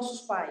dos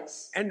nossos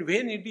pais. And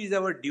when it is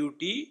our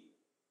duty,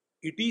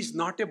 it is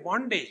not a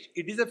bondage,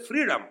 it is a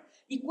freedom.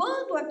 E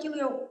quando aquilo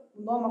é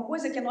uma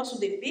coisa que é nosso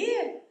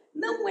dever,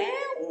 não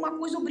é uma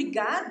coisa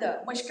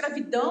obrigada, uma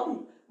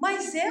escravidão,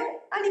 mas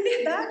é a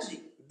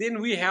liberdade. Then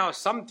we have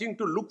something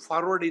to look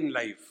forward in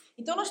life.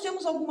 Então nós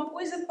temos alguma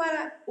coisa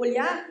para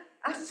olhar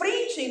à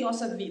frente em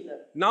nossa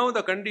vida. Now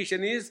the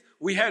condition is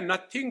we have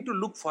nothing to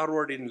look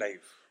forward in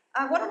life.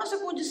 Agora a nossa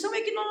condição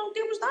é que nós não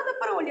temos nada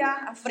para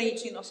olhar à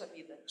frente em nossa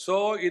vida.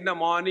 So in the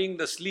morning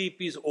the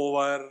sleep is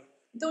over.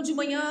 Então de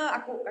manhã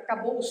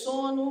acabou o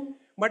sono.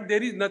 But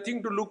there is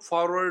nothing to look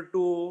forward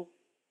to.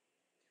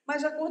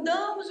 Mas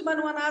acordamos, mas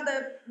não há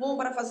nada bom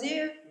para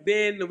fazer.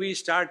 Then we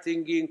start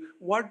thinking,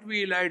 what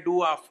will I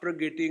do after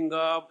getting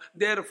up?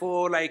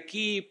 Therefore I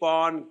keep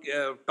on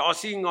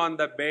tossing on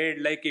the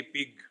bed like a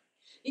pig.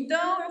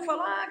 Então eu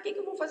falo, o que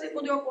eu vou fazer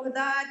quando eu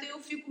acordar? Então eu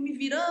fico me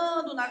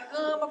virando na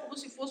cama como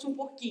se fosse um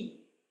porquinho.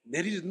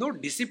 There is no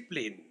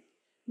discipline.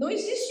 Não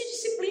existe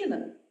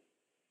disciplina.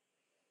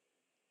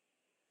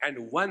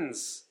 And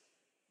once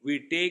we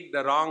take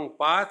the wrong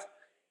path,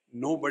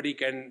 nobody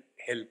can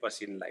help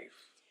us in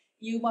life.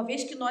 E uma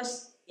vez que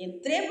nós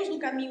entremos no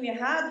caminho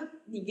errado,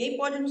 ninguém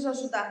pode nos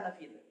ajudar na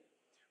vida.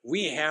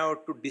 We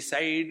have to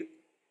decide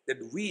that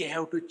we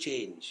have to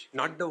change,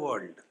 not the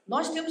world.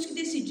 Nós temos que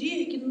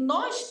decidir que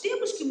nós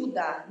temos que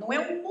mudar, não é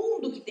o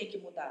mundo que tem que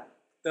mudar.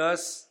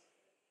 Thus,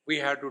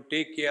 we have to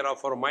take care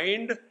of our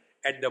mind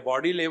at the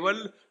body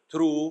level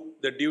through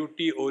the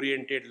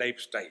duty-oriented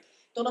lifestyle.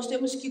 Então nós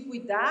temos que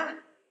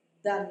cuidar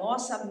da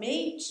nossa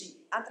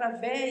mente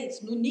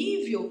através, no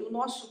nível do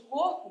nosso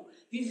corpo,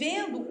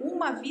 vivendo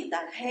uma vida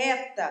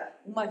reta,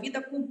 uma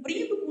vida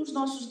cumprindo com os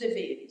nossos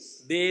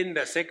deveres. Then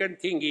the second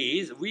thing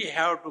is we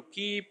have to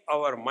keep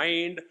our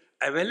mind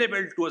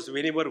available to us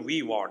whenever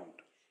we want.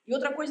 E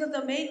outra coisa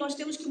também, nós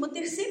temos que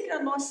manter sempre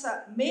a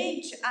nossa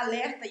mente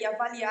alerta e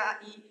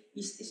avaliar e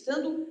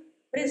estando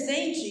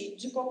presente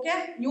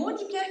em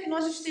onde quer que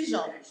nós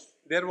estejamos.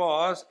 There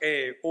was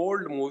a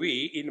old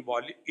movie in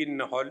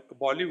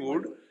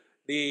Bollywood,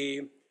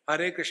 the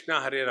Hare Krishna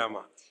Hare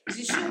Rama.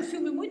 Existia um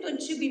filme muito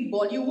antigo em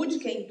Bollywood,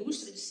 que é a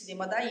indústria de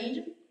cinema da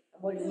Índia,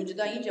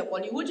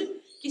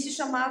 Bollywood, que se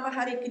chamava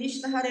Hare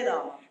Krishna Hare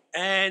Rama.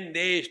 And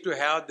they used to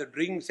have the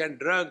drinks and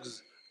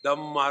drugs, dam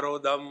maro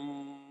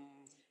dam.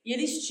 E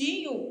eles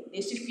tinham,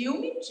 nesse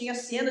filme, tinha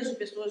cenas de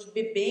pessoas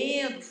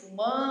bebendo,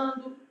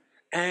 fumando.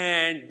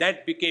 And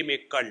that became a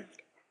cult.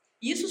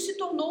 Isso se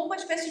tornou uma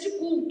espécie de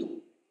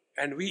culto.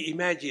 And we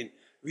imagine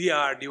we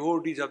are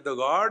devotees of the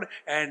God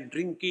and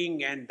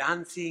drinking and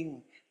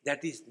dancing.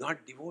 That is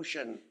not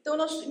devotion. Então,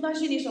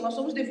 imagine isso, nós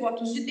somos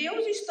devotos de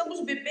Deus e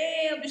estamos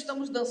bebendo,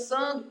 estamos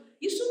dançando.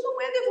 Isso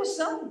não é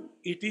devoção.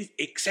 It is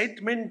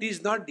excitement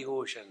is not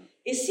devotion.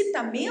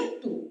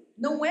 Excitamento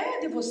não é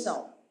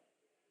devoção.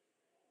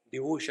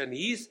 Devotion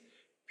is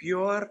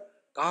pure,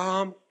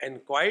 calm and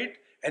quiet,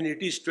 and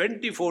it is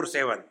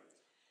 24/7.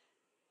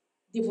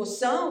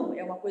 Devoção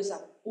é uma coisa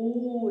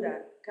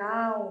pura,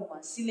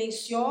 calma,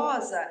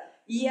 silenciosa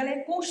e ela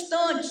é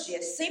constante,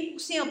 é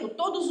 100%,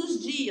 todos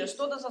os dias,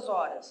 todas as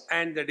horas.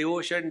 And the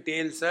devotion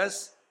tells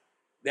us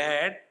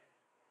that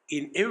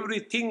in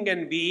everything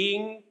and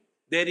being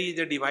there is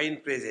a divine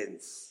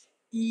presence.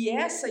 E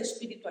essa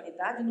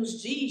espiritualidade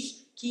nos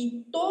diz que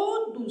em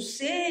todos os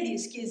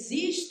seres que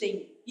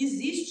existem,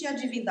 existe a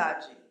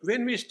divindade.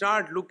 When we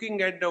start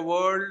looking at the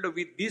world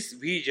with this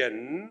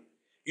vision,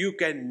 you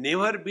can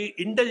never be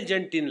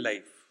indulgent in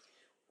life.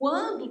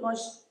 Quando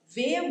nós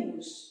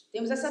temos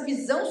essa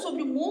visão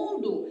sobre o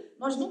mundo,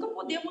 nós nunca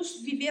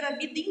podemos viver a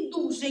vida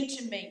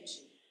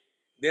indulgentemente.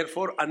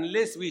 Therefore,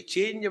 unless we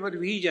change our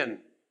vision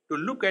to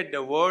look at the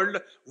world,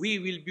 we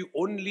will be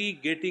only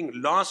getting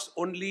lost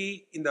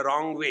only in the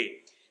wrong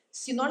way.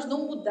 Se nós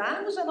não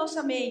mudarmos a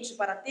nossa mente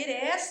para ter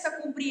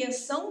essa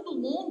compreensão do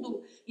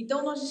mundo,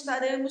 então nós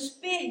estaremos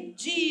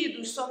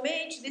perdidos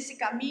somente nesse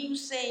caminho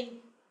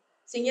sem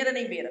era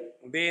nem beira.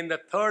 Then the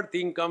third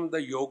thing comes the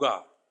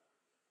yoga.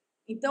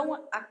 Então,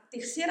 a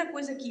terceira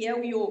coisa que é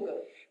o yoga.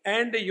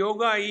 And the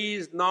yoga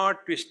is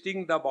not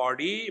twisting the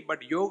body,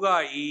 but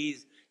yoga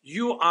is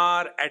you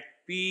are at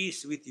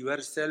peace with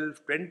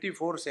yourself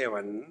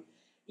 24/7.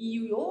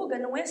 E o yoga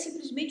não é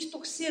simplesmente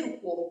torcer o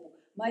corpo,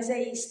 mas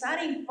é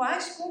estar em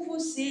paz com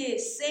você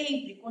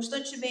sempre,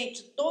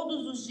 constantemente,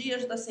 todos os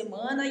dias da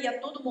semana e a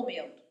todo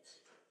momento.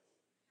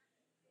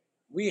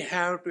 We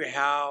have to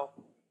have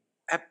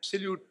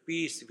absolute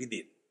peace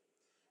within.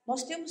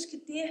 Nós temos que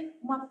ter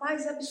uma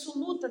paz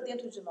absoluta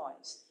dentro de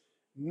nós.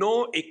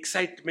 No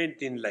excitement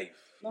in life.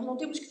 Nós não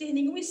temos que ter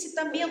nenhum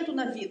excitamento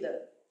na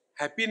vida.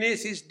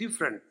 Happiness is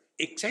different.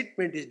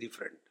 Excitement is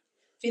different.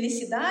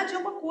 Felicidade é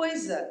uma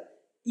coisa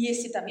e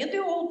excitamento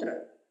é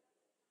outra.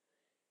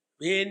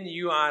 When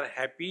you are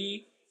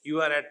happy,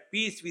 you are at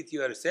peace with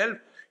yourself,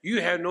 you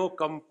have no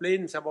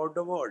complaints about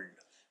the world.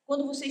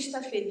 Quando você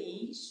está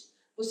feliz,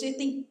 você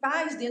tem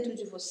paz dentro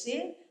de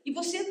você e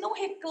você não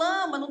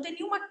reclama, não tem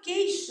nenhuma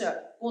queixa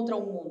contra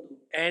o mundo.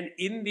 And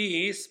in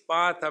this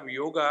path of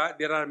yoga,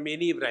 there are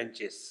many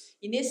branches.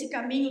 E nesse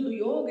caminho do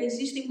yoga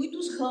existem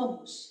muitos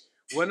ramos.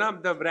 One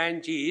of the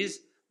branches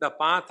is the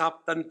path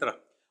of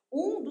Tantra.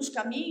 Dos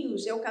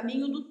caminhos é o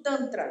caminho do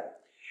Tantra.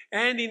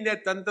 And in the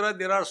Tantra,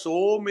 there are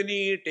so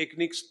many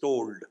techniques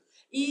told.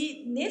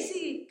 E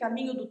nesse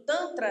caminho do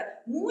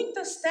Tantra,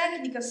 muitas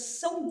técnicas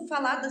são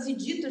faladas e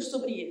ditas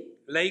sobre ele.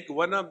 Like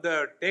one of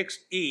the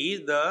texts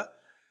is the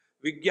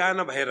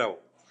Vijnana Bhairav.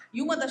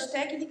 E uma das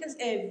técnicas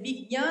é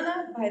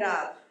Vijnana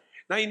Bhairav.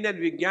 Now in that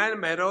Vijnana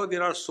Bhairav,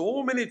 there are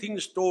so many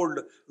things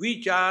told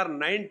which are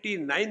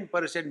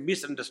 99%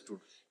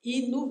 misunderstood.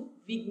 E no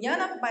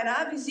Vijnana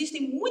Bhairav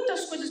existem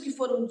muitas coisas que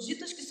foram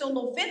ditas que são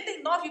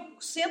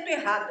 99%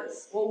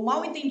 erradas ou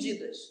mal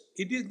entendidas.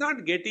 It is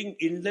not getting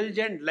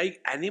indulgent like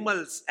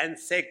animals and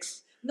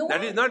sex.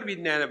 That is not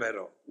Vijnana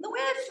Bhairav. Não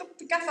é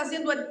ficar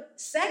fazendo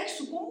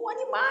sexo como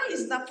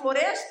animais na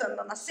floresta,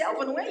 na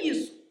selva, não é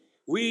isso.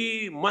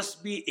 We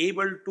must be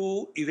able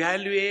to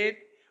evaluate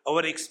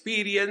our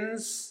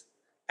experience,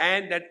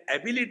 and that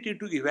ability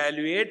to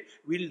evaluate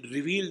will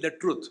reveal the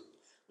truth.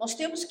 Nós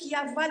temos que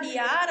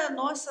avaliar as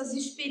nossas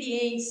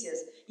experiências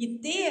e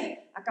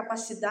ter a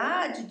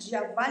capacidade de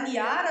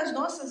avaliar as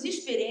nossas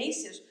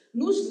experiências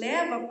nos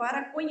leva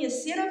para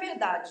conhecer a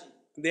verdade.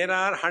 There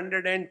are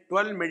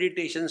 112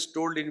 meditations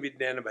told in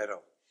Vijnana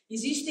Bhairav.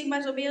 Existem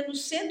mais ou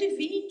menos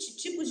 120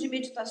 tipos de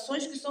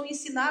meditações que são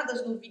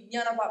ensinadas no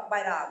Vijnana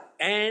Bhairav.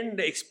 And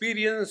the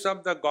experience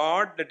of the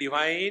God, the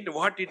divine,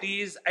 what it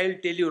is, I'll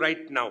tell you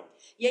right now.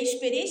 E a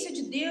experiência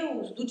de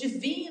Deus, do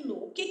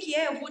divino, o que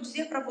é? Eu vou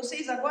dizer para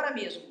vocês agora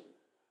mesmo.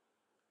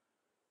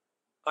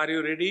 Are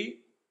you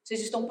ready?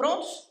 Vocês estão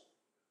prontos?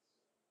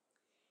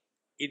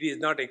 It is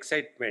not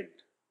excitement.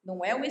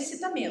 Não é um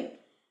excitamento.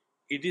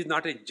 It is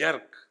not a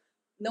jerk.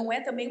 Não é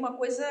também uma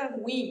coisa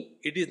ruim.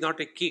 It is not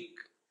a kick.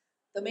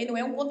 Também não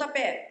é um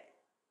pontapé.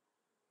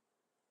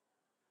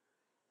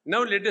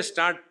 Now let us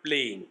start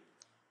playing.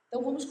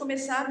 Então vamos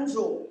começar um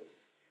jogo.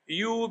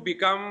 You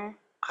become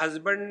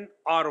husband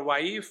or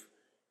wife,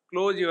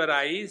 close your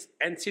eyes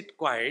and sit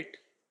quiet.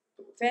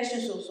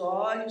 Fechem seus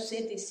olhos,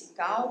 sentem-se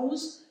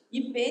calmos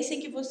e pensem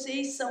que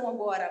vocês são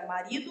agora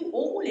marido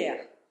ou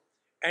mulher.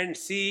 And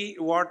see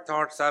what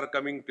thoughts are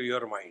coming to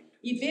your mind.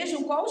 E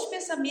vejam quais os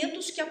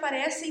pensamentos que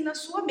aparecem na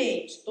sua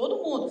mente.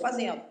 Todo mundo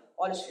fazendo.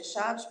 Olhos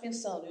fechados,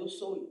 pensando, eu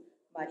sou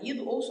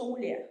marido ou sou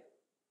mulher?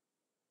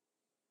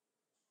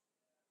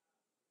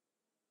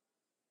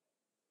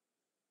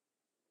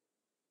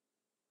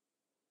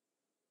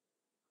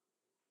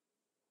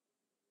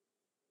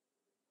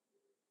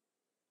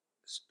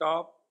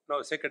 Stop.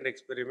 Now second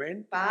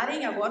experiment.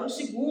 Parem, agora a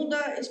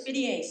segunda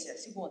experiência.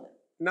 Segunda.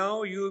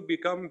 Now you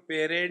become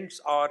parents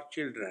or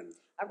children.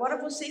 Agora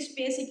vocês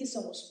pensem que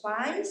são os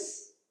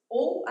pais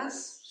ou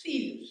os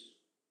filhos.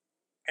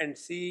 And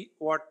see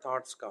what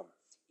thoughts come.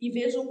 E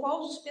vejam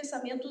quais os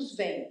pensamentos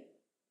vêm.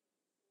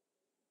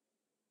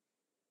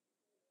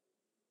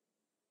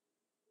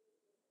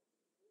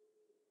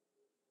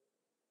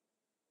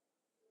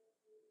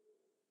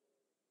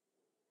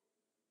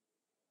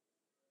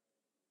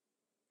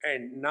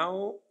 And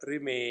now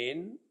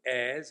remain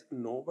as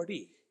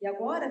nobody. E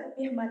agora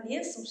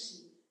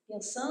permaneçam-se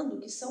pensando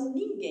que são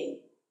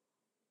ninguém.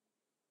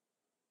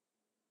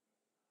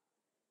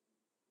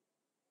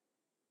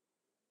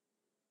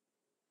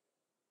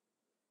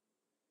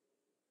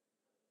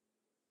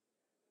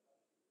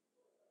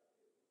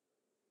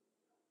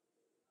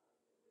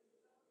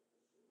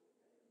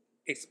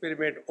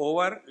 Experiment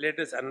over, let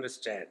us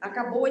understand.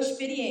 Acabou a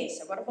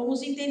experiência, agora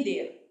vamos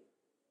entender.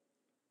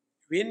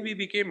 When we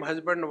became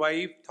husband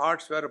wife,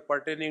 thoughts were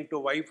pertaining to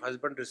wife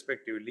husband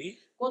respectively.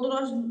 Quando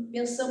nós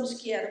pensamos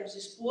que éramos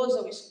esposa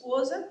ou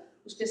esposa,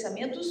 os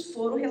pensamentos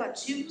foram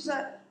relativos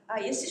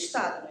a esse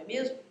estado, não é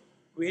mesmo?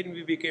 When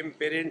we became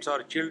parents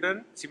or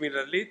children,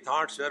 similarly,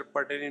 thoughts were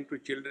pertaining to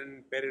children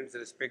and parents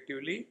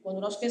respectively.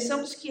 Quando nós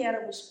pensamos que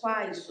éramos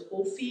pais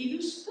ou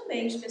filhos,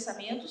 também os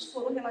pensamentos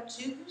foram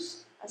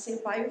relativos a ser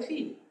pai ou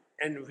filho.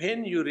 And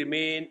when you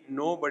remain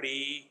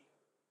nobody,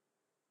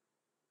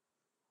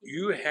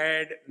 you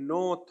had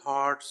no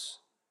thoughts,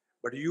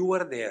 but you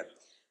were there.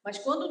 Mas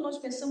quando nós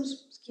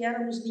pensamos que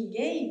éramos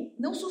ninguém,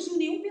 não surgiu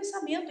nenhum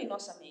pensamento em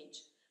nossa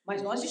mente,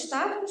 mas nós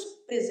estávamos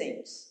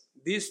presentes.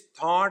 This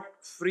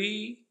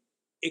thought-free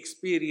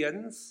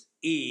experience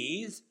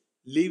is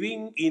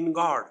living in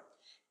God.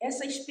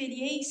 Essa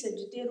experiência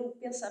de ter o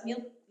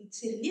pensamento, de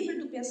ser livre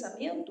do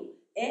pensamento,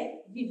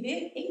 é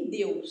viver em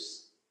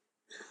Deus.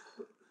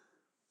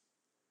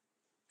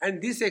 And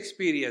this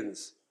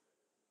experience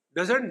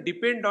doesn't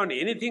depend on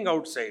anything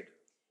outside.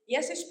 E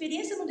essa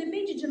experiência não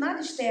depende de nada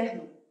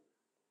externo.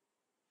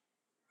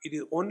 It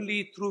is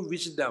only through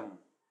wisdom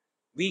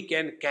we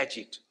can catch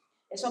it.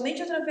 É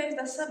somente através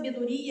da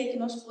sabedoria que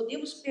nós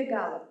podemos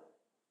pegá-la.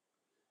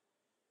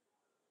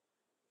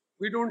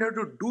 We don't have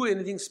to do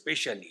anything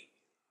specially.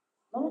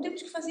 Nós não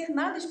temos que fazer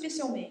nada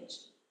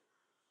especialmente.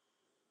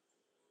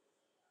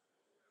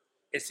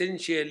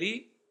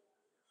 Essentially,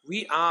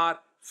 we are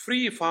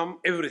free from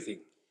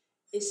everything.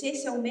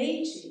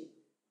 Essencialmente,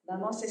 na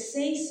nossa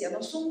essência,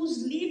 nós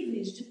somos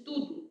livres de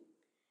tudo.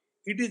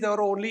 It is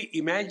our only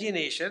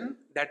imagination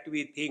that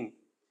we think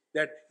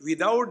that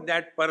without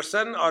that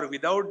person or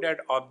without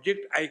that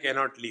object, I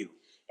cannot live.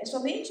 É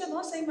somente a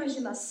nossa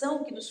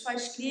imaginação que nos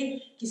faz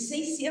crer que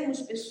sem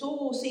sermos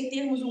pessoa ou sem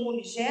termos um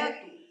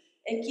objeto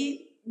é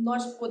que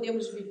nós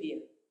podemos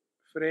viver.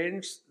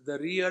 Friends, the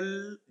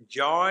real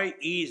joy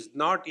is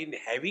not in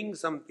having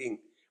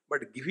something,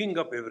 but giving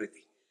up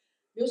everything.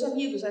 Meus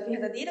amigos, a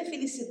verdadeira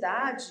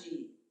felicidade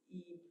e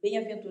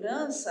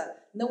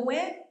bem-aventurança não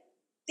é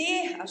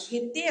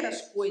reter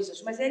as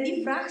coisas, mas é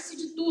livrar-se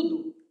de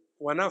tudo.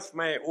 One of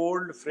my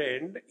old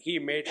friend, he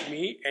met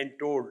me and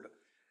told,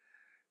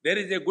 there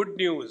is a good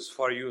news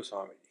for you,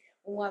 Swami.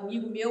 Um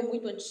amigo meu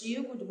muito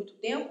antigo, de muito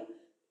tempo,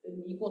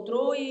 me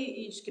encontrou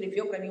e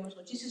escreveu para mim umas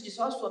notícias e disse: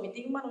 Swami,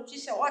 tem uma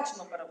notícia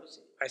ótima para você.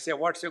 I said,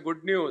 what's the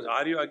good news?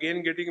 Are you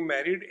again getting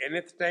married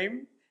nth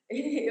time?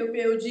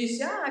 Eu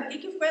disse: o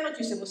que foi a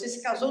notícia? Você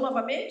se casou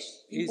novamente?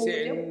 He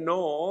said,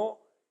 no,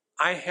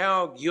 I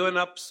have given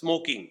up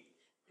smoking.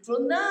 Ele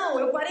falou: não,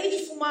 eu parei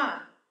de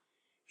fumar.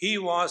 He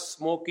was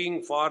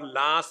smoking for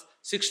last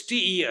 60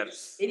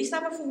 years. Ele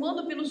estava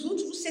fumando pelos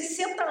últimos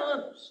 60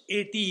 anos.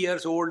 80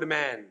 years old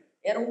man.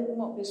 Era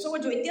uma pessoa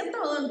de 80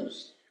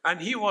 anos. And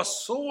he was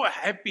so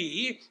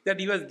happy that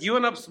he was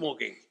given up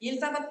smoking. E ele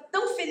estava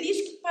tão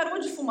feliz que parou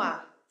de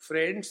fumar.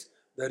 Friends,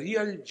 the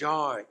real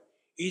joy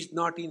is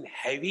not in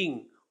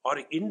having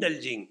or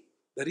indulging.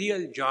 The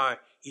real joy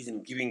is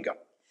in giving up.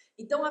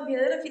 Então, a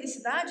verdadeira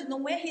felicidade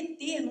não é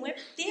reter, não é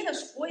ter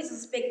as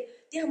coisas,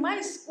 ter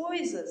mais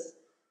coisas,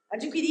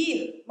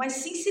 adquirir, mas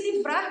sim se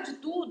livrar de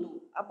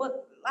tudo,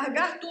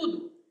 largar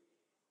tudo.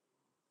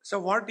 So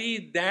what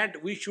is that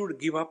we should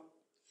give up?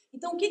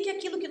 Então, o que é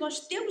aquilo que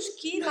nós temos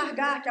que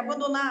largar, que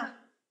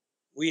abandonar?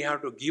 We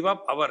have to give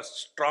up our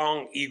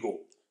strong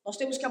ego. Nós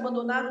temos que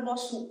abandonar o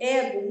nosso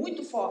ego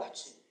muito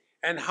forte.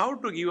 And how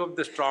to give up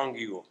the strong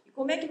ego? E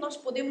como é que nós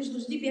podemos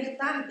nos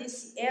libertar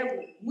desse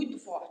ego muito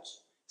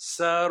forte?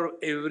 Serve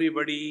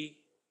everybody.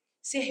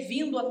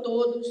 Servindo a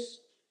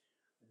todos.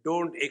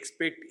 Don't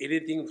expect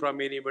anything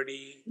from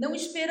anybody. Não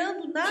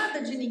esperando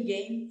nada de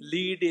ninguém.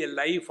 Lead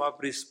a life of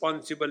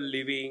responsible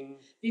living.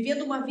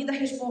 Vivendo uma vida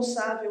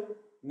responsável.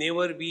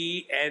 Never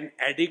be an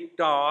addict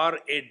or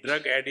a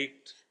drug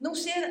addict. Não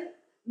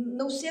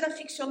ser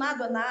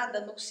aficionado a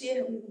nada, não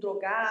ser um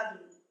drogado.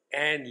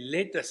 And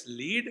let us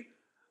lead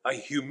a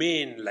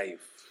humane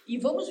life. E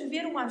vamos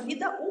viver uma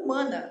vida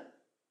humana.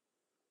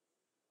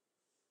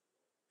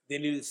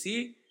 Then you will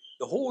see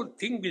the whole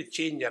thing will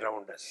change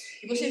around us.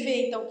 E você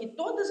vê então que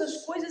todas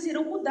as coisas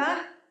irão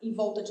mudar em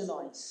volta de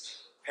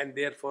nós. And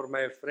therefore,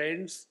 my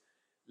friends,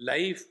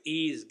 life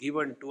is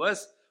given to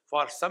us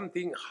for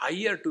something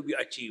higher to be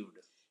achieved.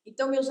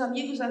 Então, meus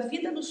amigos, a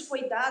vida nos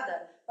foi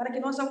dada para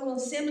que nós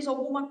alcancemos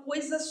alguma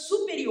coisa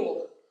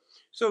superior.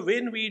 So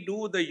when we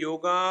do the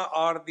yoga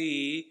or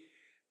the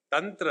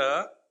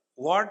tantra,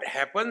 what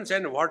happens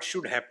and what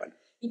should happen?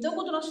 Então,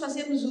 quando nós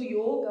fazemos o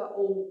yoga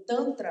ou o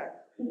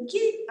tantra, o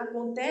que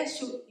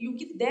acontece e o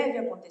que deve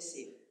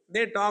acontecer?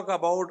 They talk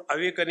about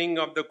awakening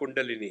of the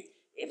Kundalini.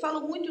 Ele fala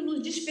muito no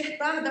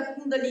despertar da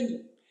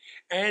Kundalini.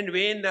 And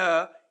when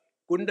the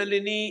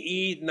Kundalini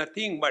is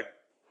nothing but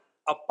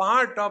a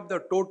part of the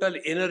total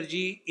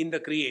energy in the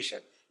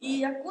creation.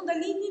 E a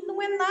Kundalini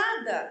não é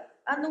nada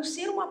a não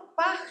ser uma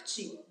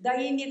parte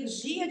da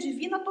energia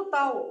divina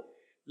total.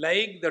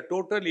 Like the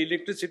total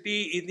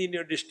electricity is in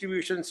your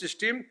distribution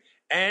system,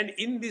 and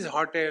in this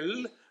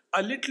hotel,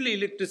 a little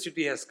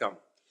electricity has come.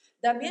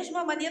 Da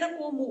mesma maneira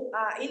como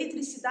a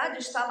eletricidade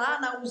está lá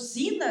na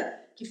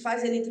usina que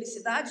faz a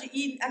eletricidade,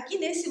 e aqui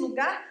nesse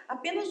lugar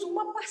apenas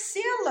uma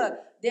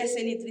parcela dessa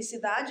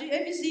eletricidade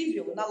é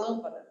visível na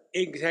lâmpada.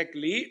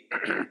 Exactly,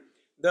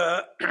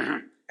 the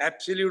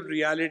absolute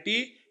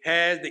reality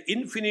has the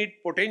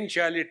infinite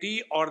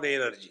potentiality or the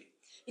energy.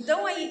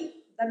 Então,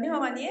 aí, da mesma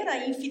maneira,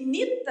 a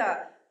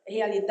infinita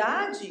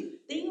realidade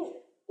tem,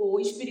 ou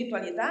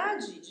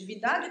espiritualidade,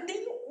 divindade,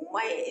 tem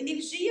uma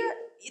energia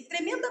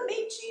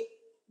tremendamente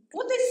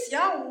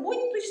potencial,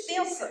 muito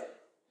extensa.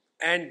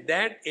 And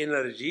that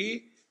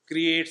energy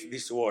creates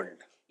this world.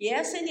 E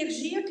essa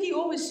energia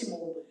criou esse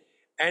mundo.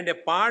 And a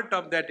part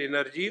of that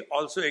energy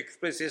also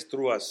expresses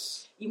through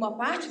us. E uma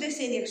parte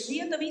dessa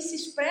energia também se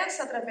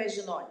expressa através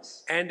de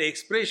nós. And the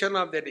expression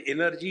of that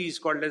energy is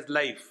called as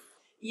life.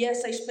 E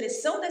essa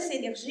expressão dessa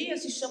energia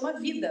se chama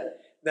vida.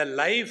 The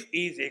life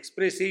is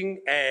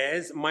expressing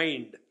as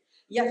mind.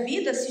 E a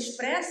vida se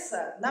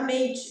expressa na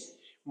mente.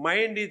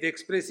 Mind is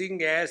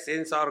expressing as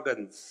sense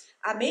organs.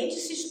 A mente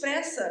se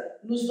expressa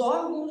nos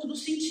órgãos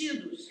dos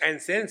sentidos. And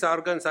sense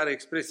organs are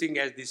expressing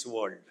as this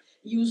world.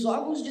 E os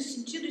órgãos de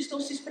sentido estão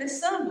se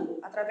expressando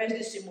através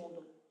desse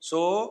mundo.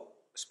 So,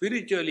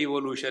 spiritual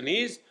evolution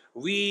is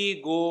we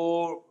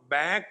go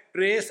back,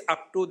 trace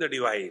up to the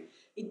divine.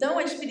 Então,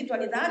 a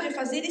espiritualidade é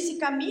fazer esse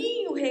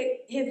caminho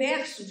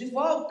reverso, de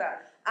volta,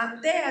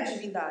 até a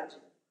divindade.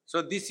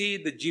 So, this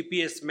is the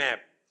GPS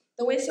map.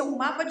 Então, esse é um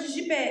mapa de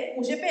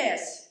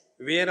GPS.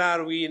 Where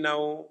are we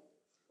now?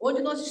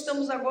 Onde nós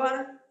estamos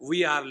agora?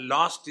 We are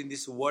lost in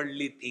these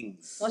worldly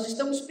things. Nós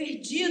estamos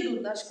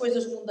perdidos nas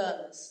coisas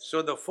mundanas.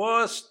 So the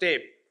first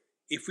step,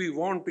 if we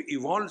want to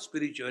evolve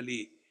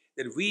spiritually,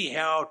 then we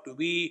have to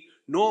be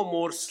no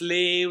more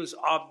slaves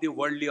of the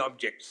worldly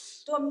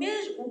objects. Então,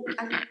 o que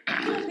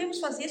nós devemos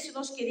fazer se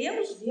nós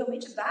queremos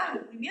realmente dar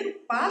o primeiro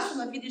passo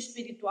na vida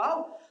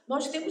espiritual?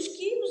 Nós temos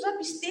que nos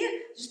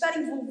abster de estar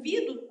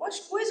envolvido com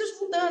as coisas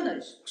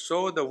mundanas.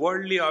 So the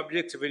worldly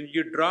objects, when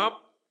you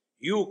drop,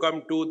 you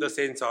come to the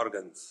sense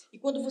organs. E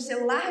quando você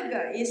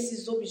larga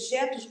esses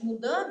objetos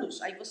mundanos,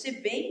 aí você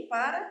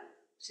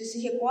se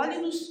recolhe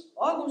nos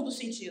órgãos dos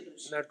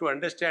sentidos. Now to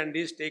understand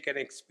this, take an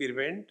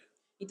experiment.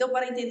 Então,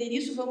 para entender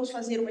isso, vamos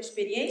fazer uma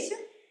experiência.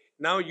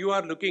 Now you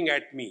are looking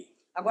at me.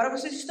 Agora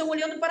vocês estão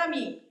olhando para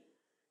mim.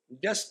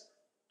 Just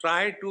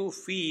try to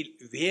feel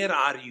where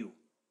are you.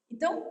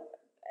 Então,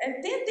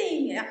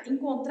 tentem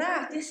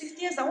encontrar, ter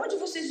certeza onde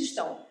vocês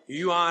estão.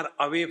 You are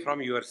away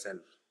from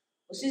yourself.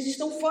 Vocês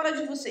estão fora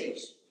de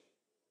vocês.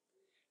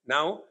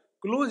 Now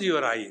close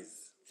your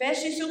eyes.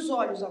 Fechem seus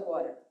olhos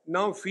agora.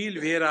 Now feel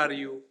where are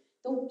you.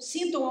 Então,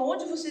 sintam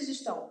aonde vocês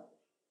estão.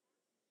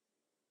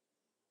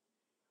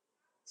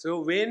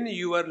 So when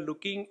you are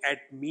looking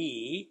at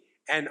me,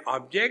 an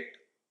object,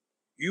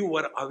 you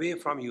were away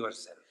from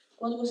yourself.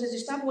 Quando vocês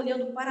estavam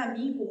olhando para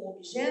mim como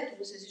objeto,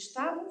 vocês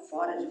estavam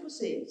fora de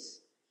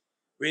vocês.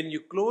 When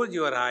you close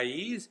your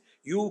eyes,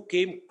 you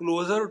came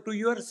closer to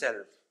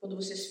yourself. Quando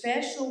vocês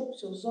fecham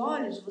seus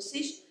olhos,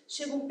 vocês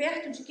chegam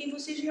perto de quem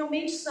vocês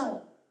realmente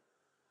são.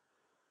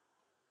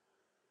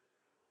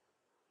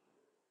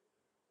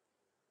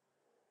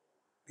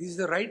 This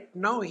is right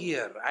now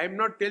here. I am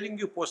not telling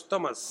you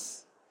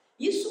posthumous.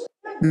 Isso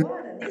é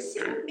agora, nesse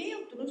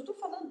momento. Não estou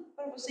falando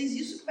para vocês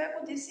isso que vai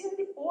acontecer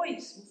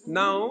depois.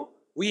 Now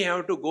we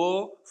have to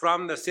go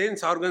from the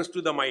sense organs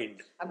to the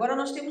mind. Agora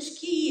nós temos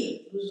que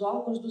ir dos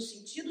órgãos dos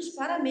sentidos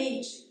para a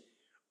mente.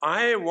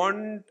 I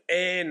want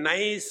a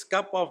nice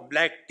cup of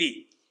black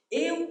tea.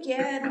 Eu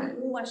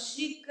quero uma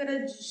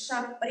xícara de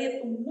chá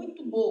preto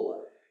muito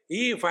boa.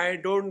 If I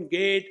don't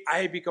get,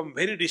 I become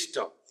very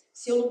disturbed.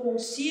 Se eu não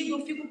consigo,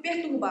 eu fico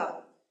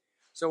perturbado.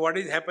 So what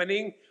is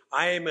happening?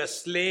 I am a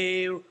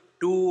slave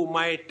to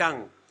my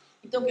tongue.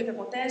 Então o que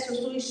acontece? Eu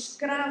sou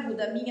escravo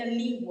da minha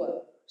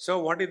língua.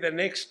 So what is the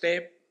next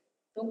step?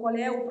 Então qual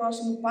é o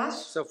próximo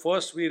passo? So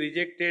first we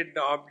rejected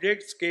the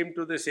objects, came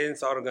to the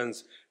sense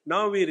organs.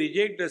 Now we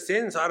reject the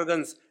sense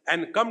organs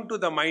and come to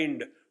the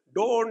mind.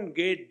 Don't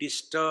get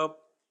disturbed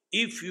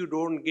if you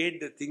don't get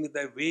the things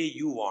the way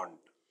you want.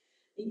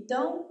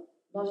 Então,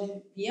 nós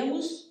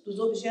viemos dos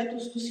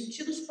objetos dos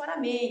sentidos para a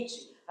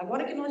mente.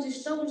 Agora que nós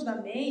estamos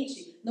na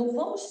mente, não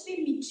vamos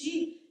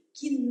permitir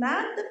que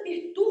nada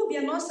perturbe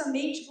a nossa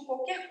mente por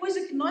qualquer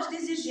coisa que nós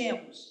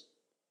desejemos.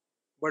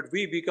 But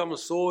we become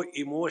so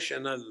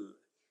emotional,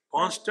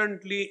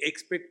 constantly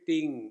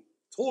expecting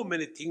so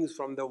many things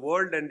from the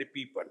world and the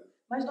people.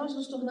 Mas nós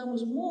nos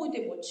tornamos muito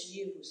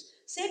emotivos,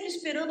 sempre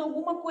esperando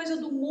alguma coisa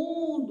do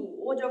mundo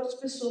ou de outras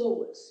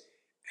pessoas.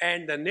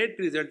 And the net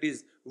result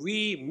is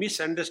we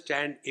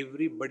misunderstand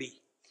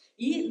everybody.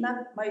 E,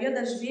 na maioria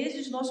das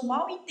vezes, nós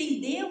mal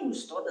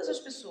entendemos todas as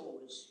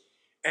pessoas.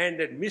 And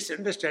that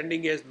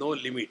misunderstanding has no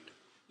limit.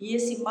 E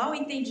esse mal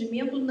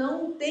entendimento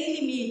não tem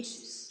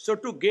limites. So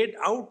to get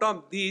out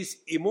of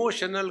this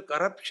emotional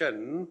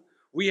corruption,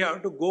 we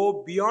have to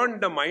go beyond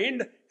the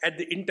mind at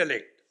the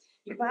intellect.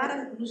 E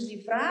para nos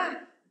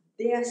livrar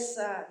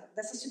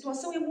dessa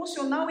situação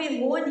emocional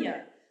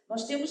errônea,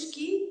 nós temos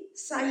que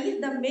sair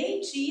da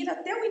mente e ir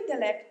até o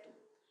intelecto.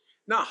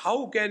 Now,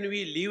 how can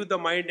we leave the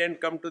mind and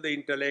come to the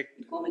intellect?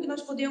 E como é que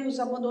nós podemos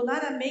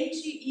abandonar a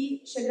mente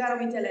e chegar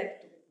ao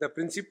intelecto? The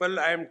principle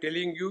I am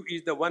telling you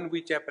is the one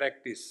which I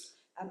practice.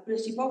 A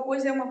principal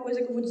coisa é uma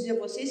coisa que eu vou dizer a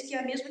vocês, que é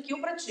a mesma que eu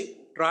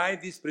pratico. Try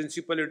this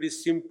principle, it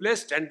is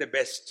simplest and the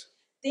best.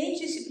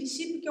 Tente esse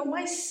princípio que é o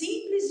mais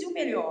simples e o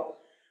melhor.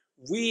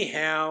 We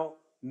have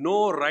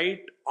no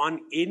right on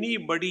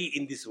anybody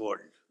in this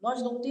world.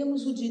 Nós não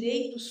temos o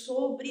direito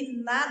sobre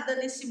nada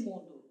nesse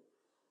mundo.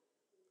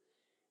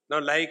 Now,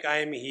 like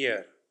I am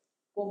here.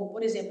 Como,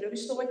 por exemplo, eu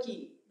estou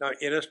aqui. Now,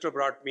 Erasto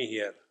brought me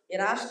here.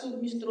 Erasto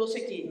me trouxe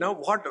aqui. Now,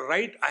 what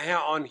right I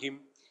have on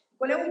him?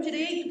 Qual é o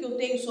direito que eu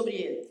tenho sobre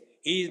ele?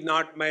 He is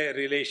not my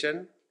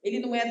relation. Ele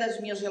não é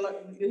meu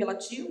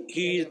relativo.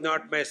 He is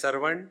not my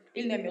servant.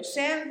 Ele não é meu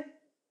servo.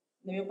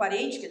 Não é meu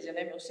parente, quer dizer, não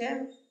é meu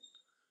servo.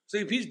 So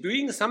if he is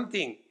doing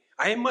something,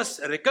 I must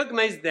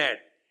recognize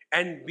that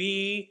and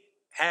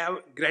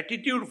have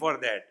gratitude for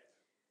that.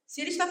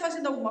 Se ele está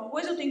fazendo alguma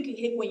coisa, eu tenho que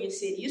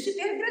reconhecer isso e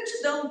ter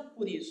gratidão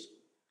por isso.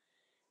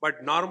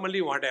 But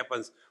normally what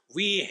happens?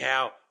 We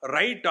have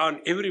right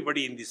on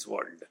everybody in this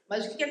world.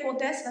 Mas o que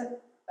acontece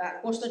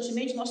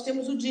constantemente? Nós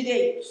temos o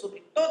direito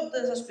sobre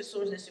todas as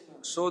pessoas nesse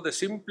mundo. So the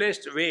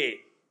simplest way,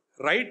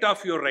 right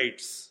of your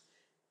rights.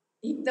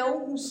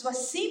 Então, com sua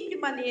simples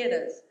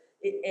maneira,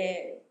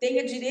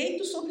 tenha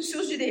direito sobre os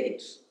seus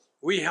direitos.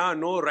 We have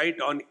no right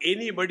on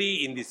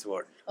anybody in this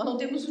world. Nós não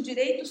temos o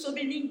direito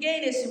sobre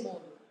ninguém nesse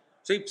mundo.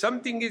 So if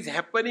something is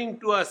happening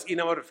to us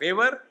in our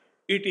favor,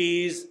 it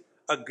is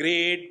a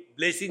great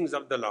blessings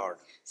of the Lord.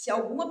 Se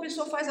alguma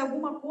pessoa faz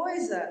alguma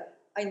coisa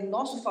em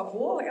nosso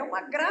favor, é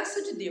uma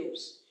graça de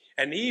Deus.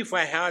 And if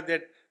I have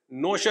that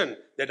notion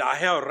that I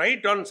have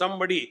right on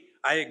somebody,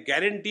 I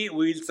guarantee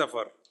we will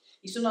suffer.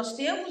 E se nós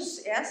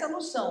temos essa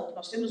noção, que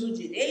nós temos o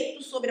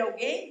direito sobre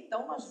alguém,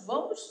 então nós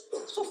vamos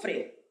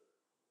sofrer.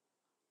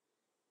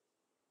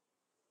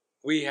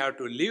 We have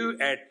to live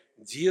at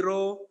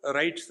zero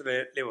rights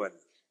level.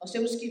 Nós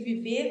temos que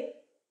viver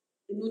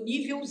no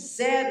nível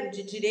zero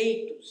de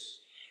direitos.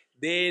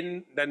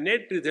 Then the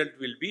net result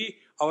will be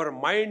our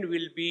mind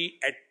will be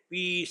at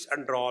peace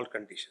under all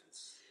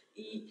conditions.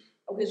 E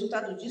o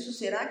resultado disso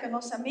será que a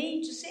nossa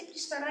mente sempre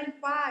estará em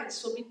paz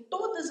sobre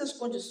todas as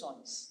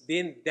condições.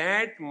 Then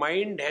that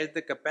mind has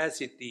the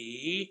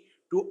capacity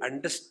to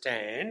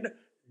understand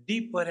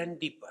deeper and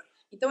deeper.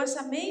 Então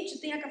essa mente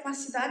tem a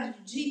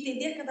capacidade de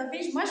entender cada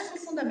vez mais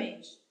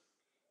profundamente.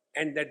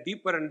 And that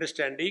deeper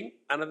understanding,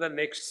 another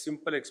next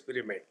simple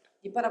experiment.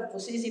 E para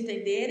vocês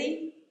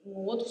entenderem,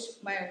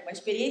 uma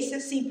experiência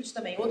simples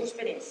também, outra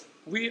experiência.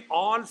 We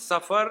all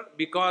suffer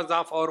because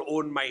of our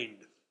own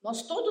mind.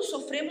 Nós todos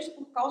sofremos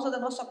por causa da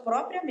nossa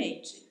própria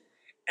mente.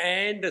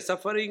 And the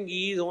suffering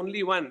is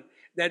only one,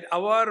 that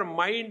our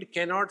mind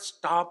cannot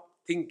stop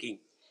thinking.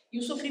 E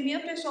o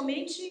sofrimento é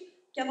somente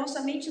que a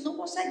nossa mente não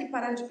consegue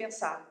parar de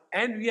pensar.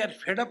 And we are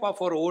fed up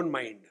of our own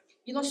mind.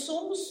 E nós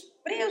somos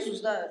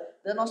presos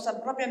da nossa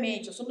própria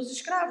mente, nós somos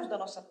escravos da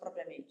nossa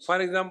própria mente. For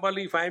example,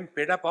 if I am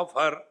fed up of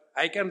her,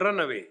 I can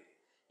run away.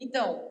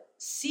 Então,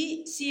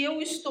 se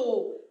eu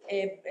estou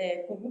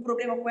com algum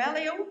problema com ela,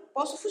 eu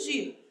posso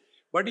fugir.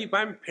 But if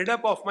I am fed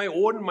up of my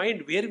own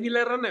mind, where will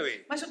I run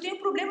away? Mas eu tenho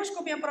problemas com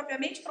a minha própria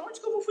mente, para onde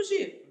que eu vou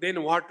fugir? Then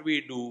what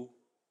we do?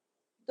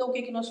 Então o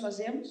que nós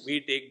fazemos?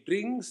 We take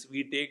drinks,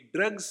 we take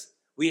drugs,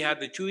 we have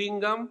the chewing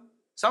gum,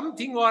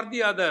 something or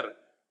the other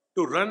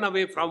to run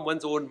away from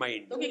one's own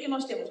mind. Então o que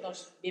nós temos?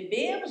 Nós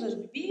bebemos as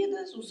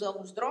bebidas,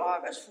 usamos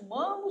drogas,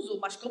 fumamos, ou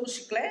mascamos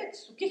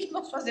chicletes. O que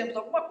nós fazemos?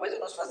 Alguma coisa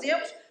nós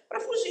fazemos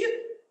para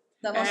fugir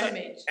da nossa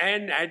mente.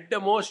 And at the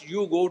most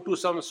you go to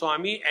some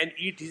Swami and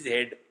eat his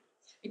head.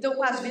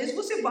 Então, às vezes,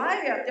 você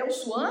vai até o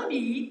Swami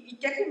e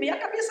quer comer a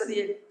cabeça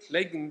dele.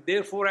 Like,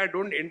 therefore, I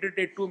don't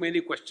entertain too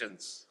many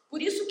questions.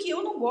 Por isso que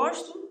eu não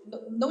gosto,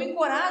 não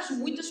encorajo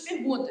muitas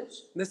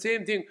perguntas. The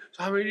same thing,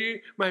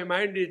 Swamiji, my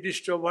mind is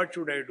disturbed, what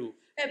should I do?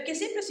 Porque é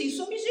sempre assim,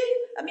 Swamiji,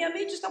 a minha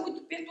mente está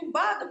muito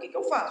perturbada, o que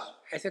eu faço?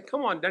 I said,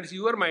 come on, that's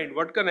your mind.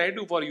 What can I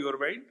do for your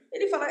mind?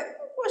 Ele fala,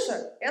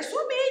 poxa, é a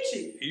sua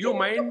mente. O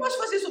que eu posso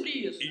fazer sobre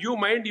isso? You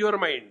mind your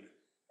mind.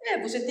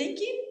 Você tem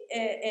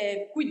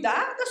que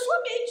cuidar da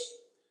sua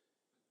mente.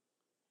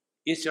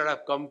 Instead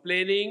of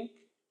complaining,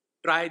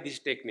 try this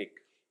technique.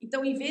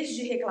 Então, em vez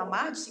de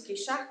reclamar, de se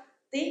queixar,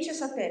 tente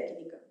essa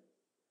técnica.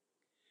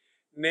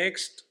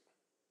 Next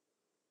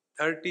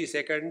 30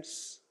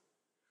 seconds,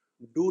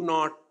 do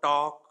not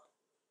talk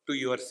to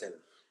yourself.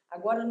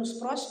 Agora, nos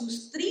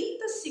próximos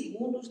 30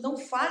 segundos, não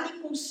fale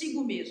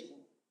consigo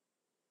mesmo.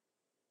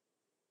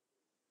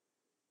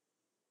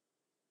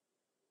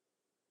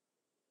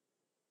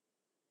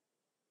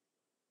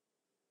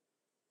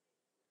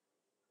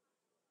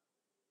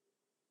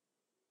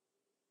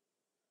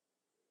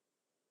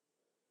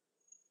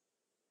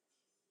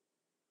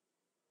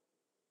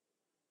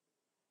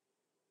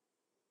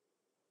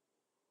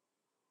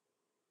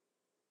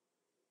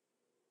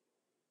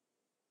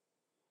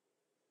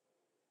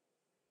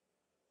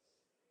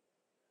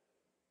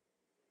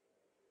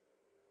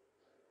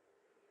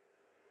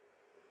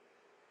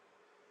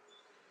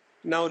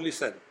 Now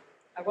listen.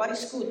 Agora,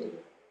 escutem.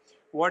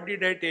 What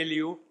did I tell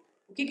you?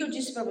 O que eu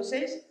disse para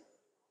vocês?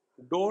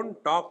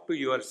 Don't talk to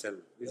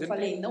yourself. Eu Isn't it?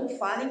 falei, não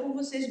falem com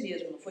vocês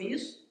mesmos, não foi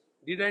isso?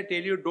 Did I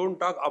tell you don't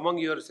talk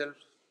among yourself?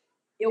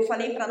 Eu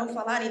falei para não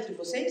falar entre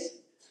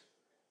vocês?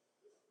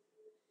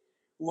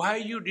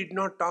 Why you did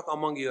not talk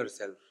among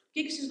yourself? Por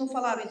que vocês não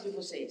falaram entre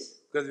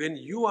vocês? Because when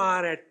you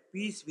are at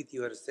peace with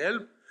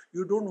yourself,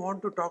 you don't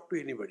want to talk to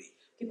anybody.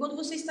 Porque quando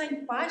você está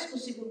em paz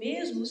consigo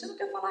mesmo, você não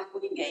quer falar com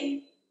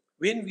ninguém.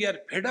 When we are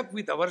fed up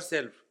with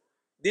ourselves,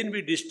 then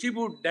we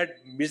distribute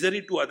that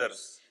misery to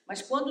others.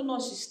 Mas quando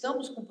nós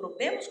estamos com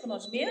problemas com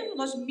nós mesmos,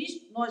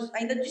 nós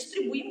ainda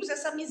distribuímos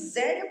essa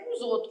miséria com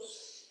os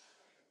outros.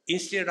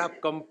 Instead of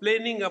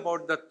complaining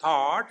about the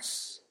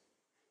thoughts,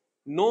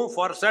 know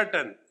for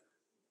certain,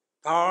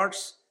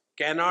 thoughts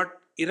cannot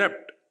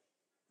erupt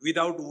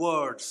without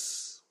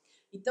words.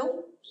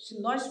 Então, se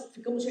nós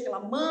ficamos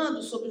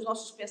reclamando sobre os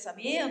nossos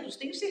pensamentos,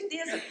 tenho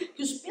certeza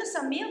que os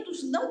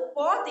pensamentos não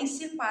podem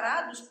ser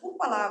parados por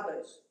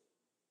palavras.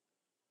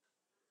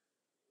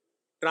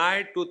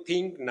 Try to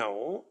think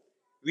now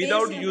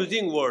without Pensem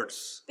using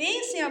words.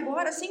 Pensem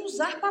agora sem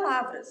usar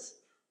palavras.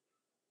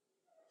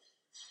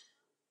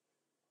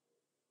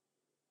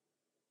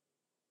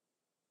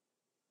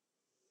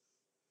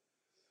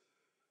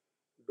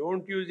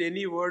 Don't use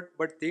any word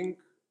but think.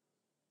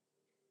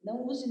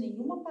 Não use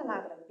nenhuma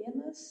palavra,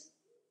 apenas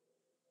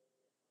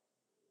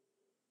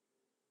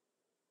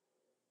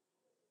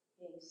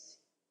pense.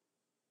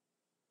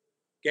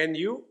 Can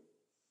you?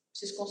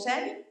 Vocês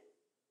conseguem?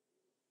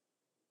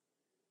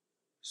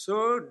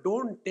 So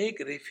don't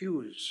take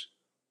refuge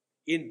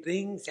in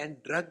drinks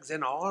and drugs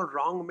and all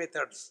wrong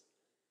methods.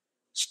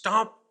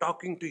 Stop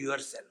talking to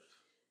yourself.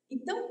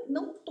 Então,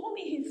 não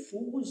tomem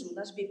refúgio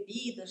nas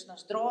bebidas,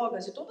 nas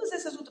drogas e todas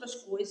essas outras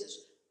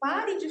coisas.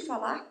 Pare de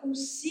falar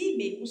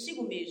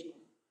consigo mesmo.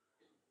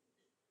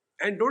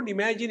 And don't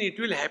imagine it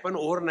will happen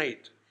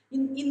overnight.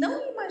 E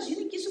não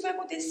imagine que isso vai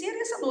acontecer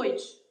essa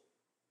noite.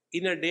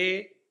 In a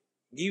day,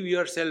 give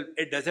yourself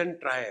a dozen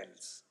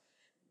trials.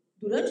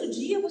 Durante o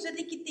dia, você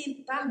tem que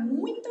tentar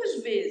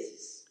muitas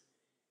vezes.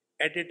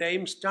 At a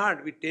time,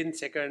 start with 10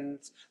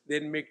 seconds,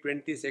 then make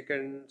 20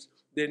 seconds,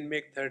 then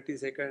make 30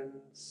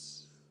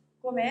 seconds.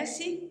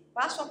 Comece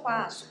passo a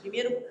passo.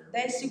 Primeiro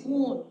 10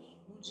 segundos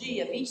no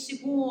dia, 20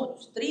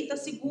 segundos, 30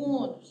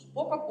 segundos,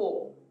 pouco a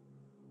pouco.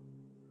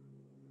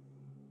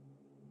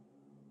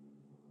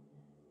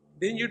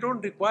 Then you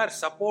don't require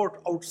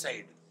support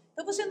outside.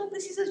 Então você não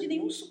precisa de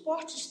nenhum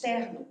suporte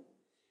externo.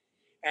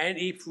 And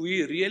if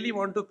we really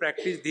want to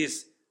practice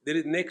this, there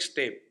is next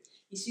step.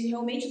 E se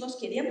realmente nós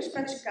queremos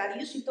praticar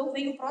isso, então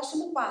vem o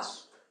próximo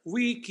passo.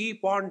 We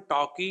keep on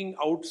talking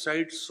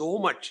outside so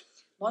much.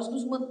 Nós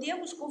nos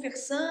mantemos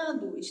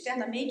conversando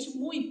externamente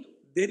muito.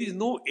 There is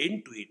no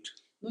end to it.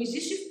 Não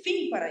existe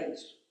fim para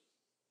isso.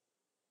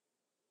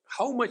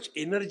 How much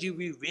energy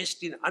we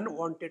waste in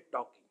unwanted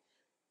talking.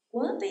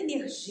 Quanta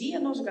energia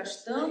nós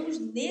gastamos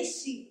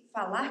nesse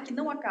falar que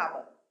não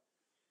acaba.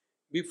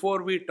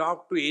 Before we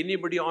talk to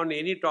anybody on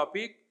any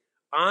topic,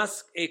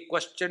 ask a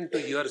question to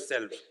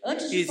yourself.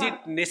 Is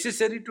it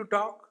necessary to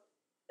talk?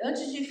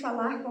 Antes de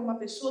falar com uma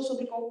pessoa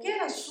sobre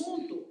qualquer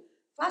assunto,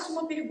 faça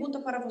uma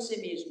pergunta para você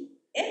mesmo.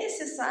 É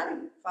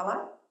necessário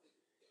falar?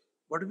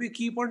 But we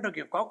keep on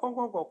talking,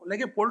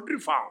 like a poultry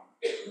farm.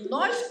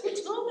 Nós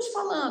continuamos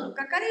falando,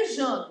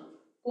 cacarejando,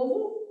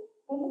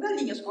 como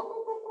galinhas,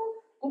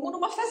 como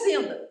numa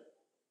fazenda.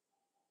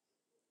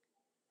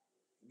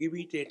 Give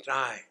it a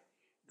try.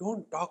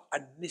 Don't talk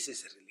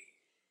unnecessarily.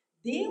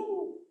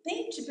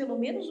 Tente pelo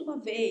menos uma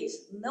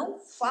vez. Não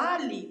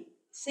fale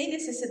sem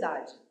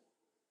necessidade.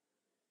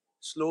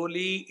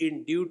 Slowly,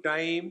 in due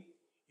time,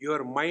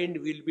 your mind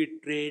will be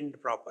trained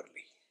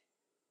properly.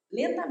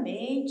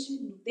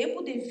 Lentamente, no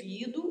tempo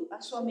devido, a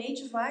sua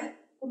mente vai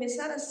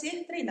começar a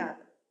ser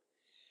treinada.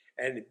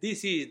 And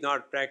this is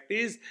not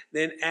practiced,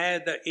 then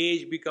as the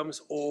age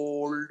becomes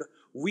old,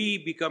 we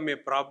become a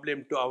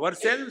problem to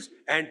ourselves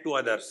and to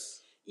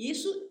others.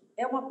 Isso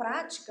é uma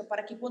prática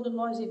para que quando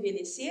nós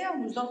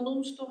envelhecermos, nós não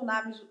nos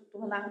tornarmos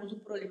um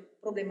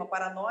problema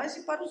para nós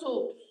e para os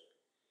outros.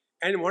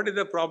 And what is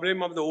the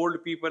problem of the old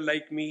people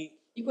like me?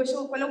 E qual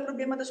é o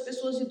problema das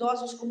pessoas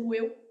idosas como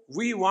eu?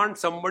 We want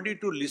somebody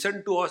to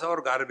listen to us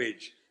our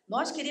garbage.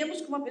 Nós queremos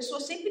que uma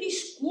pessoa sempre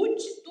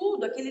escute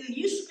tudo, aquele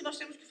lixo que nós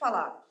temos que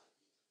falar.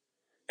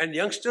 And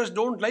youngsters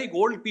don't like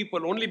old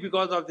people only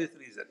because of this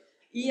reason.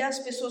 E as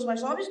pessoas mais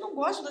jovens não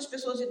gostam das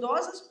pessoas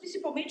idosas,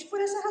 principalmente por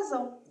essa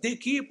razão. They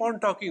keep on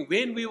talking.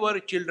 When we were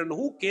children,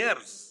 who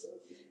cares?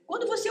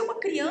 Quando você é uma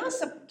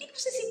criança, por que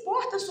você se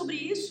importa sobre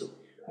isso?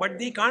 But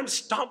they can't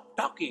stop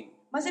talking.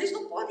 Mas eles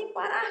não podem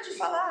parar de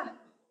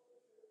falar.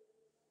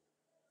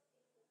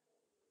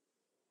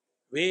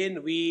 When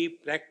we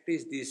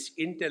practice this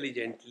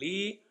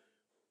intelligently,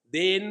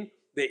 then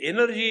the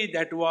energy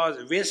that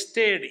was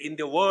wasted in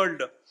the world,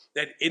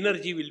 that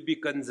energy will be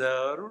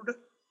conserved,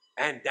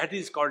 and that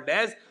is called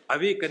as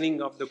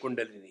awakening of the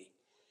Kundalini.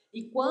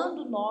 E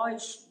quando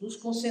nós nos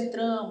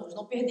concentramos,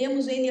 não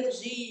perdemos a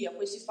energia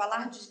com esse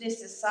falar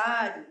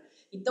desnecessário,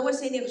 então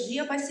essa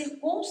energia vai ser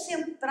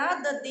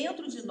concentrada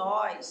dentro de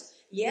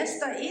nós. E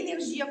esta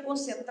energia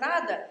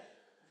concentrada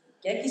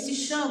que se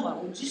chama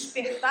o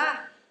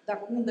despertar da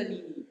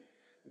Kundalini.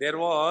 There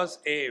was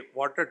a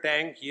water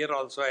tank here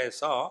also I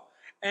saw,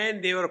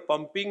 and they were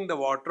pumping the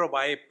water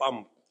by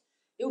pump.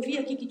 Eu vi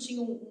aqui que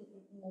tinha um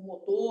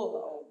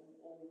motor,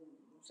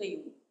 não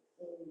sei,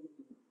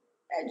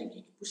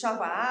 que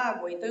puxava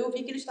água, então eu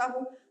vi que eles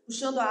estavam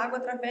puxando a água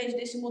através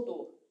desse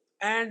motor.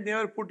 And they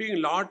were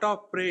putting lot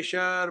of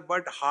pressure,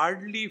 but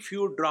hardly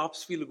few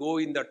drops will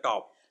go in the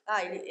top.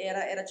 Ele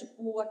era tipo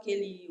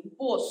um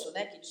poço,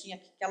 né, que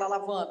tinha aquela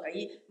alavanca.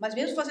 Mas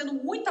mesmo fazendo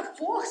muita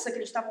força que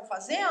eles estavam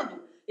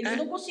fazendo, eles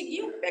não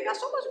conseguiam pegar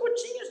só umas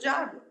gotinhas de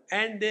água.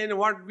 And then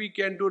what we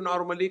can do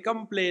normally,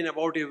 complain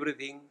about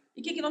everything.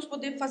 E o que nós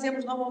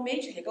fazemos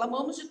normalmente?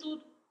 Reclamamos de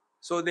tudo.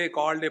 So they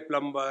called a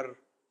plumber.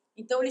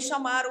 Então eles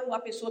chamaram a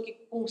pessoa que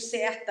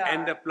conserta.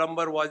 And the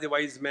plumber was a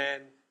wise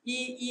man.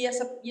 E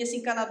esse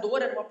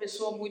encanador era uma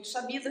pessoa muito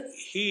sabida.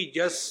 He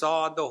just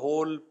saw the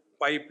whole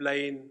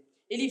pipeline.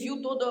 Ele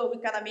viu todo o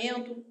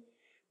encanamento.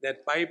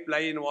 That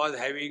pipeline was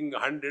having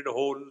 100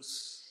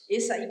 holes.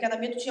 Esse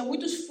encanamento tinha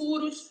muitos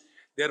furos.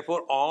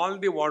 Therefore, all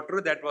the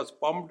water that was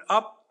pumped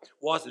up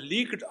was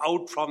leaked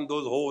out from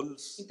those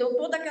holes. Então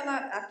toda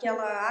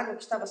aquela água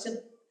que estava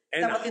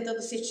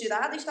tentando ser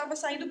tirada estava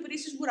saindo por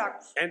esses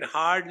buracos. And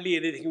hardly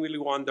anything will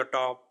go on the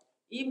top.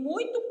 E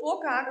muito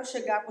pouca água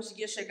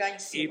conseguia chegar em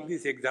cima. If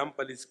this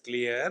example is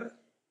clear,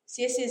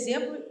 se esse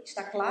exemplo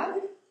está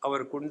claro,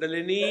 our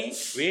Kundalini,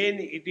 when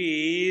it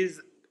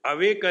is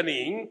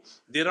awakening,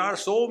 there are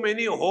so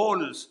many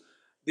holes.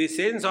 The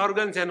sense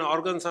organs and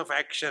organs of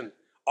action,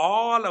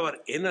 all our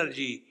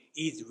energy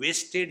is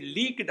wasted,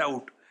 leaked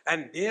out,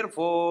 and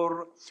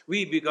therefore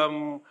we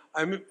become,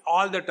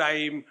 all the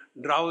time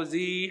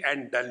drowsy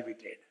and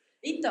dull-witted.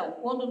 Então,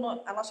 quando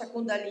a nossa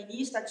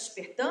Kundalini está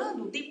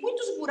despertando, tem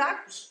muitos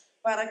buracos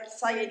para que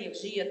saia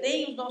energia.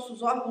 Tem os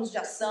nossos órgãos de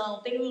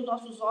ação, tem os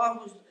nossos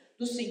órgãos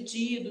dos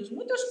sentidos,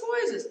 muitas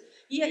coisas.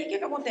 E aí o que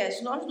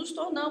acontece? Nós nos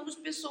tornamos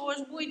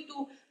pessoas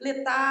muito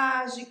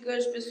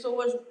letárgicas,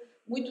 pessoas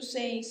muito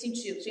sem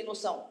sentido, sem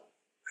noção.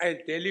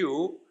 I'll tell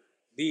you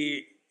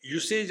the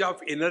usage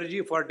of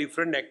energy for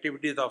different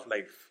activities of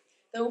life.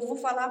 Então eu vou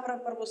falar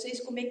para vocês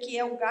como é que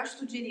é o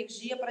gasto de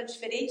energia para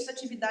diferentes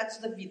atividades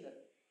da vida.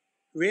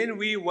 When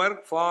we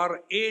work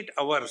for 8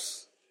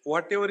 hours,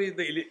 whatever is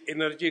the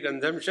energy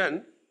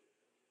consumption,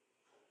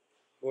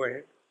 go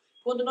ahead.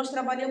 Quando nós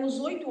trabalhamos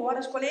 8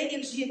 horas, qual é a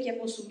energia que é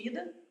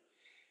consumida?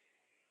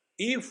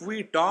 If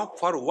we talk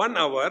for 1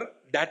 hour,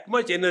 that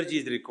much energy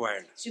is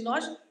required. Se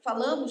nós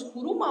falamos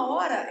por 1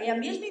 hora, é a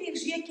mesma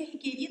energia que é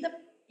requerida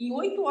em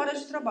 8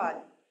 horas de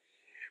trabalho.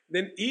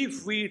 Then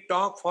if we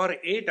talk for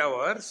 8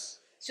 hours,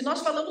 se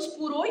nós falamos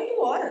por 8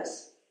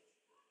 horas,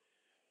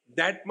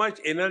 that much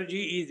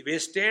energy is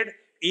wasted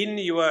in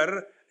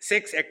your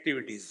sex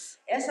activities.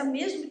 Essa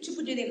mesmo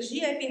tipo de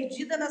energia é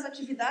perdida nas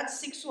atividades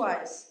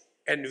sexuais.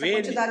 And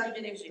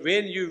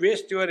when you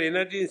waste your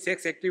energy in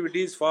sex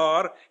activities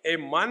for a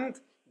month,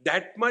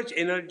 that much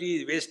energy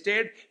is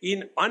wasted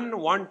in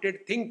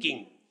unwanted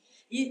thinking.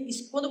 E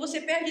quando você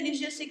perde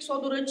energia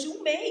sexual durante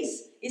 1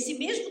 mês, esse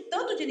mesmo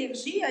tanto de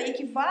energia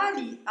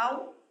equivale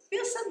ao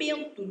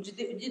pensamento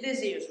de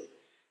desejo.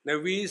 Now,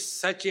 with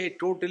such a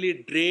totally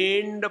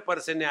drained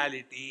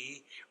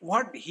personality,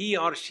 what he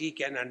or she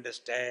can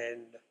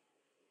understand?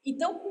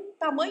 Então, com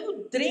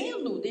tamanho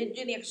dreno de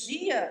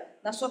energia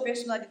na sua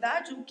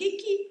personalidade, o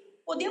que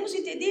podemos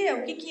entender?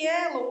 O que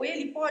ela ou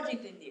ele pode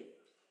entender?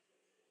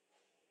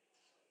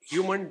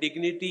 Human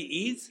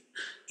dignity is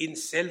in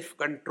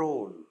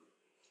self-control.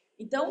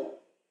 Então,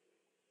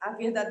 a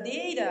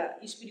verdadeira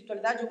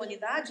espiritualidade e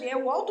humanidade é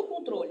o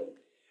autocontrole.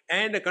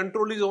 And the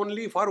control is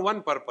only for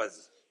one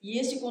purpose. E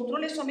esse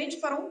controle é somente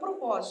para um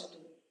propósito.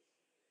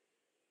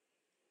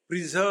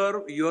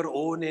 Preserve your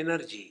own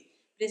energy.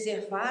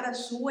 Preservar a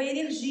sua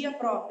energia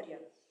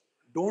própria.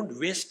 Don't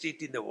waste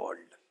it in the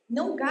world.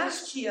 Não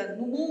gaste-a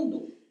no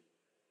mundo.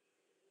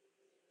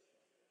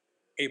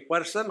 A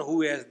person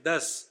who has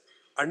thus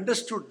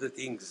understood the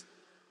things,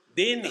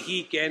 then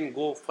he can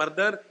go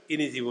further in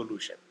his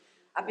evolution.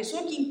 A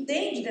pessoa que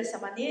entende dessa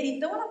maneira,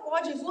 então ela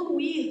pode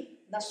evoluir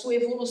na sua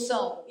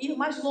evolução, ir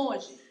mais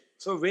longe.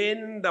 So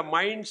when the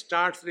mind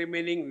starts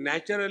remaining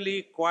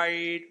naturally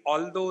quiet,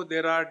 although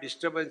there are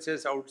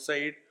disturbances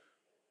outside,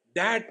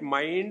 that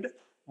mind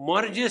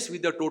merges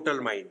with the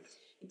total mind.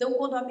 Então,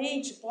 quando a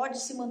mente pode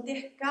se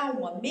manter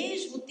calma,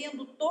 mesmo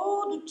tendo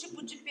todo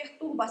tipo de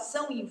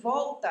perturbação em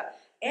volta,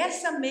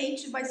 essa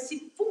mente vai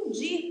se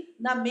fundir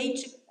na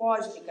mente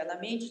cósmica, na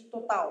mente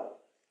total.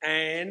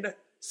 And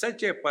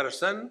such a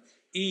person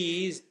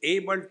is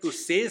able to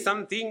say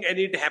something and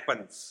it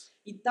happens.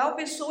 E tal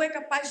pessoa é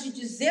capaz de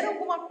dizer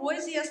alguma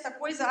coisa e esta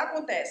coisa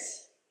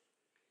acontece.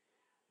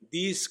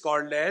 This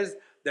called as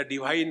the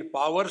divine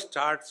power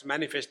starts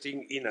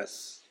manifesting in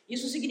us.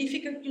 Isso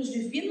significa que os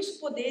divinos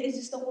poderes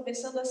estão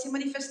começando a se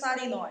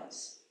manifestar em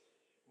nós.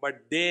 But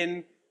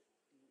then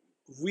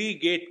we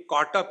get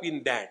caught up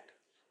in that.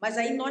 Mas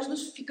aí nós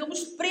nos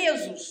ficamos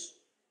presos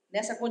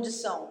nessa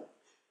condição.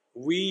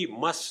 We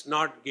must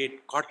not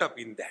get caught up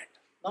in that.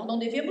 Nós não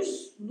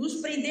devemos nos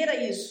prender a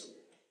isso.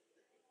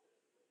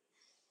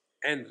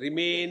 And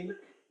remain,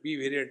 be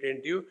very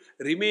attentive,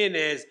 remain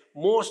as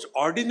most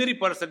ordinary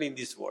person in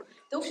this world.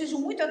 Então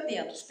sejam muito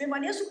atentos.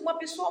 Permaneçam como uma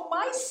pessoa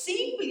mais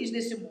simples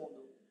nesse mundo.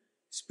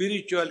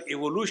 Spiritual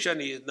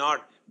evolution is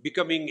not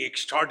becoming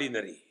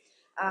extraordinary.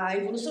 A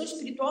evolução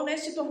espiritual não é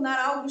se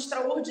tornar algo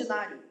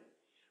extraordinário.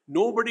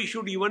 Nobody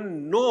should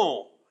even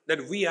know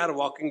that we are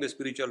walking the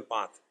spiritual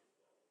path.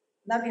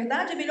 Na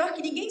verdade, é melhor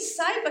que ninguém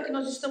saiba que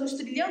nós estamos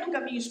trilhando o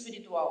caminho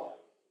espiritual.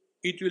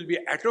 It will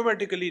be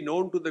automatically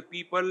known to the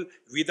people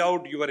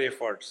without your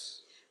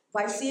efforts.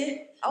 Vai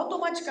ser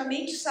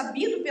automaticamente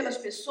sabido pelas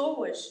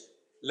pessoas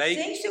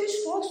sem seu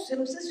esforço. Você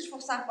não precisa se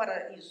esforçar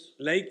para isso.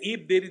 Like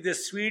if there is a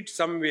sweet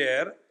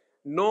somewhere,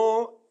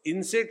 no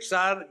insects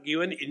are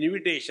given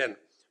invitation.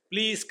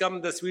 Please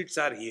come, the sweets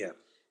are here.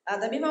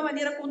 Da mesma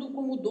maneira,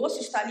 como o doce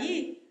está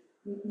ali,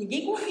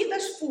 ninguém convida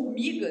as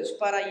formigas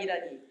para ir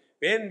ali.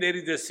 When there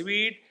is a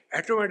sweet,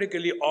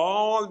 automatically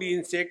all the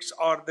insects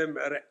or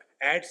the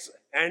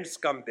ants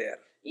come there.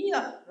 E,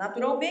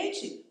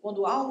 naturalmente,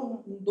 quando há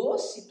um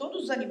doce,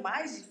 todos os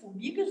animais e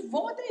formigas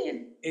vão até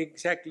ele.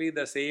 Exactly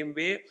the same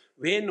way,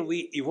 when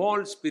we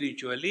evolve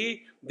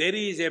spiritually, there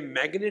is a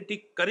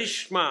magnetic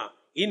charisma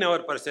in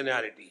our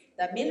personality.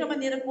 Da mesma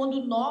maneira,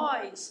 quando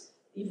nós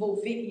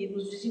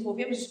nos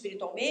desenvolvemos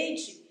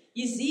espiritualmente,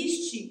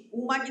 existe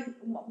um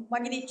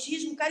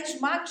magnetismo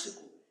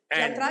carismático que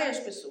atrai as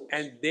pessoas.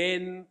 And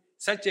then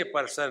such a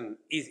person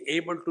is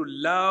able to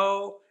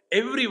love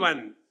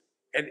everyone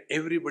and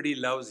everybody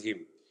loves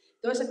him.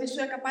 Então essa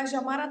pessoa é capaz de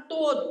amar a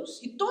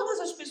todos e todas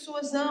as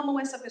pessoas amam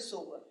essa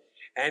pessoa.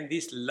 And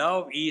this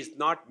love is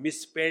not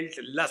misspelled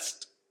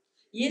lust.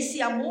 E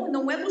esse amor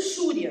não é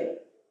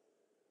luxúria.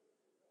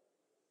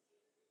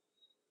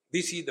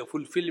 This is the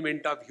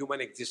fulfillment of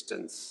human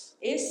existence.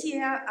 Isso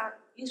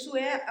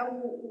é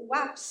o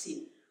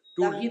ápice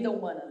da vida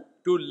humana.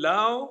 To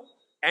love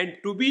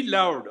and to be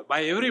loved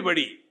by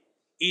everybody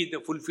is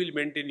the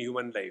fulfillment in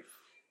human life.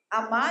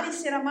 Amar e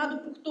ser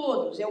amado por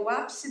todos é o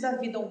ápice da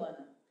vida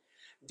humana.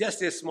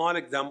 Just a small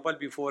example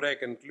before I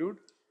conclude.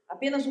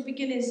 Apenas um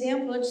pequeno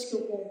exemplo antes que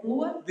eu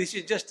conclua. This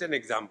is just an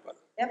example.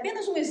 É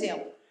apenas um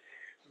exemplo.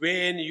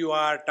 When you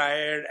are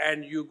tired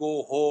and you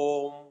go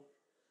home.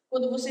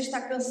 Quando você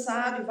está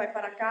cansado e vai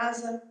para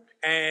casa.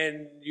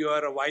 And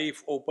your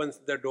wife opens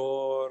the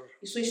door.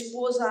 E sua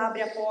esposa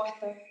abre a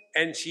porta.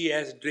 And she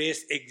has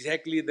dressed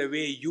exactly the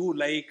way you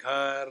like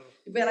her.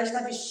 E ela está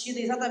vestida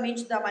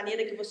exatamente da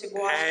maneira que você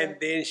gosta. And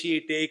then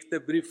she takes the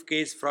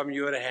briefcase from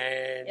your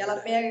hand. Ela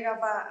pega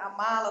a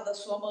mala da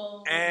sua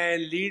mão.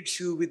 And leads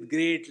you with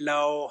great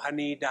love,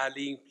 honey,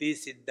 darling,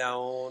 please sit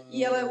down.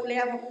 E ela o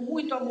leva com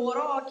muito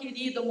amor,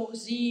 querido,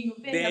 amorzinho,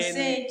 venha,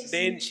 sente-se.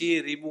 Then she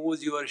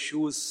removes your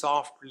shoes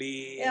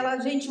softly. Ela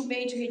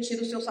gentilmente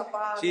retira os seus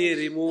sapatos. She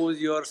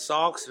removes your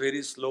socks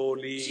very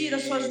slowly. Tira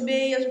suas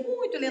meias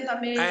muito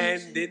lentamente.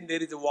 And then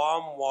there is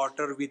warm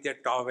water with a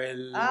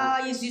towel.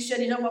 Existe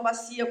ali já uma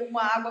bacia com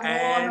uma água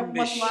morna, com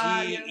uma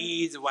toalha. And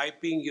she is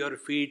wiping your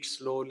feet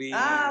slowly.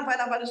 Vai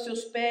lavar os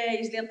seus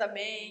pés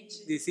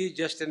lentamente. This is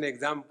just an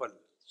example.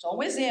 Só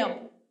um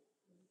exemplo.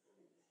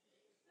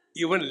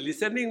 Even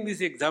listening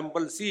this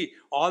example, see,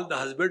 all the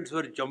husbands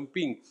were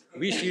jumping.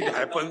 Wish it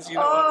happens,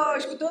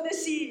 Escutando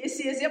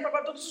esse exemplo,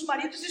 agora todos os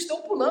maridos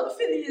estão pulando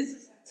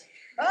felizes.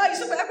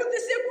 Isso vai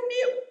acontecer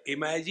comigo.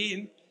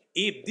 Imagine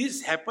if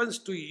this happens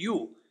to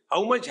you,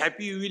 how much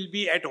happy you will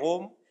be at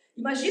home.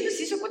 Imagina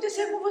se isso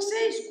acontecer com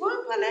vocês,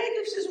 quanto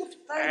alegre vocês vão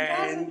estar em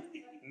casa. And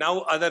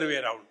now other way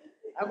around.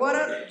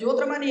 Agora, de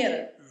outra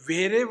maneira.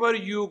 Wherever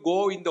you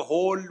go in the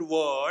whole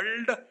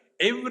world,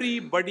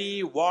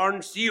 everybody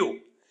wants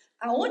you.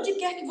 Aonde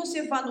quer que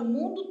você vá no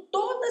mundo,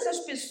 todas as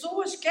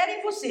pessoas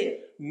querem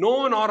você.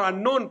 Known or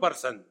unknown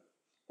person.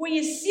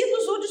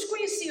 Conhecidos ou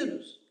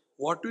desconhecidos.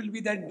 What will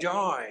be that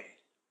joy?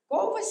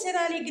 Qual vai ser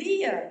a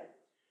alegria?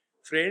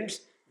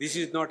 Friends, this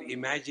is not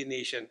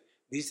imagination.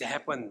 This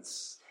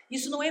happens.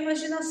 Isso não é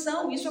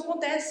imaginação, isso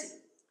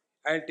acontece.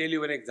 I'll tell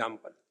you an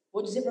example.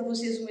 Vou dizer para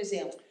vocês um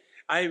exemplo.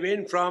 I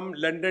went from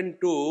London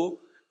to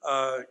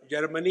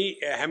Germany,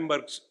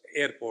 Hamburg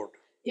airport.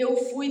 Eu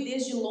fui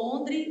desde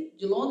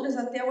de Londres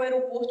até o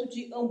aeroporto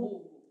de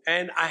Hamburgo.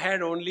 And I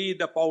had only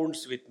the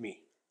pounds with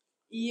me.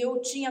 E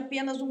eu tinha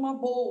apenas uma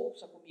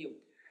bolsa comigo.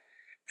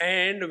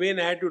 And when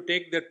I had to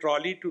take the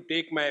trolley to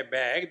take my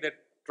bag, the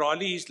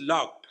trolley is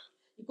locked.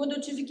 E quando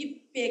eu tive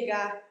que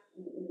pegar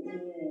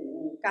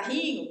o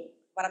carrinho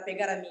para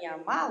pegar a minha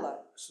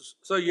mala,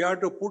 So you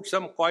have to put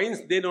some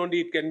coins, then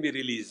only it can be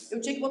released. eu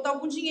tinha que botar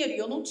algum dinheiro. E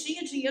eu não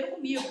tinha dinheiro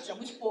comigo, tinha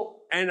muito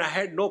pouco. And I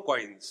had no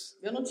coins.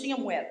 Eu não tinha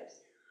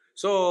moedas.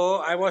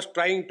 So I was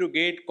trying to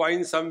get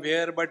coins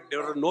somewhere, but they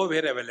were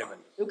nowhere available.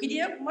 Eu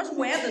queria umas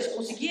moedas,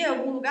 conseguia em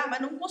algum lugar, mas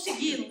não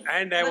consegui,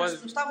 não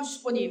estavam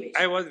disponíveis.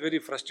 I was very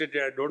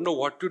frustrated. I don't know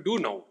what to do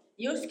now.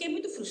 E eu fiquei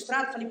muito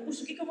frustrado, falei,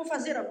 puxa, o que eu vou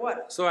fazer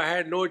agora? So I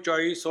had no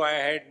choice, so I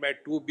had my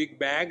two big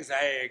bags.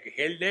 I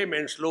held them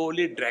and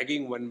slowly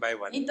dragging one by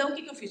one. Então o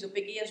que eu fiz? Eu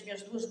peguei as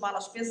minhas duas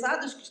malas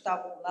pesadas que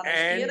estavam lá na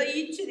esteira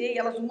e tirei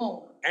elas uma a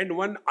uma. And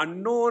one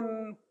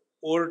unknown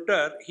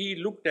porter, he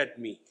looked at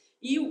me.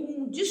 E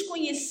um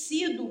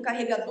desconhecido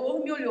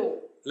carregador me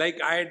olhou.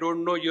 Like I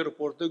don't know your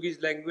Portuguese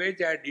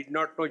language, I did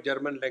not know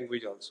German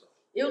language also.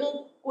 Eu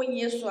não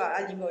conheço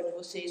a língua de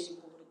vocês em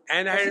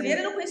And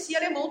brasileiro e não conhecia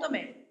alemão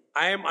também.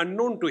 I am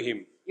unknown to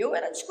him. Eu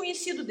era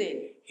desconhecido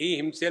dele. He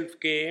himself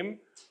came,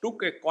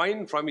 took a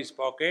coin from his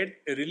pocket,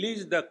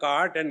 released the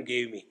card and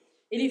gave me.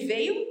 Ele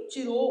veio,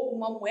 tirou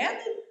uma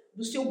moeda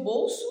do seu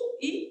bolso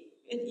e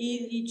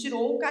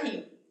tirou o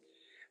carrinho.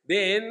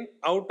 Then,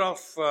 out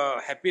of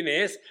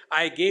happiness,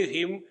 I gave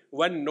him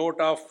one note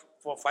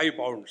for 5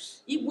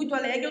 pounds. E muito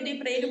alegre, eu dei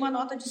para ele uma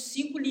nota de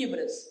 5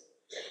 libras.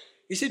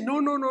 He said,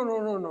 no.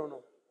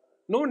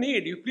 No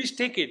need, you please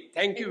take it.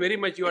 Thank you very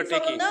much, you are Ele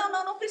falou,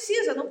 taking. não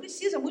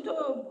precisa.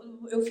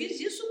 Eu fiz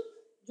isso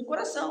de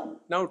coração.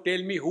 Now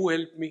tell me who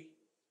helped me.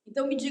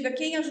 Então me diga,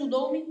 quem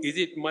ajudou-me? Is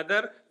it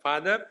mother,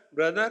 father,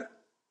 brother,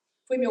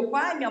 Foi meu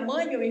pai, minha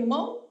mãe, meu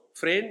irmão?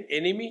 friend,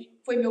 enemy?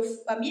 Foi meu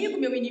amigo,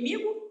 meu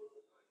inimigo?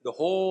 The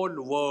whole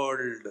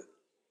world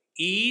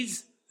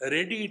is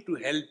ready to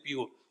help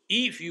you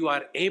if you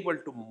are able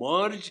to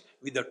merge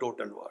with the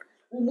total world.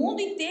 O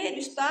mundo inteiro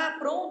está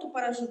pronto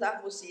para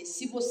ajudar você,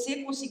 se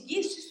você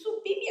conseguir se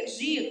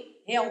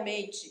submergir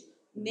realmente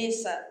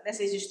nessa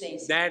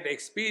existência. That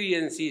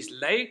experience is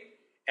like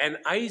an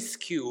ice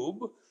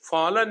cube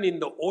fallen in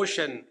the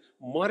ocean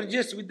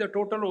merges with the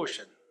total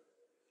ocean.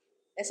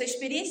 Essa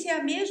experiência é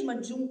a mesma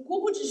de um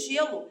cubo de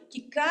gelo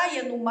que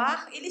caia no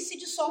mar, ele se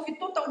dissolve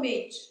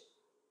totalmente.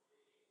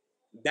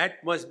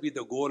 That must be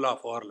the goal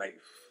of our life.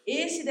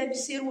 Esse deve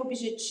ser o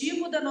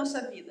objetivo da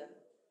nossa vida.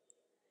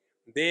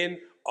 Then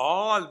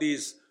all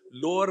these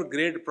lower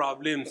grade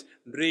problems,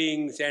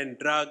 drinks and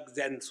drugs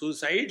and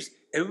suicides,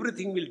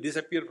 everything will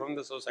disappear from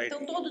the society.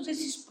 Então todos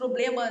esses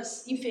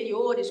problemas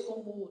inferiores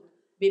como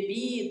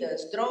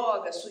bebidas,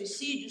 drogas,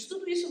 suicídios,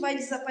 tudo isso vai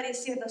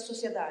desaparecer da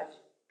sociedade.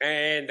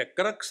 And the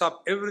crux of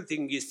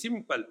everything is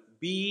simple: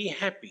 be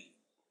happy.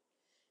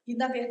 E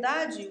na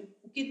verdade,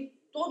 o que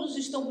todos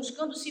estão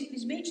buscando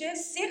simplesmente é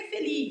ser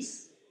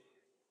feliz.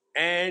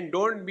 And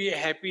don't be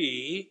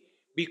happy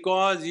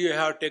because you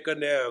have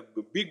taken a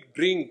big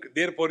drink,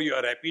 therefore you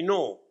are happy.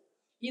 No.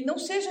 E não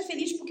seja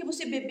feliz porque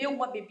você bebeu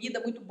uma bebida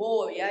muito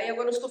boa e aí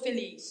agora eu estou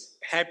feliz.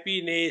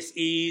 Happiness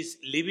is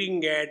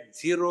living at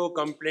zero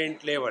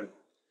complaint level.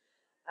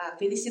 A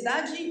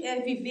felicidade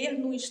é viver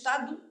num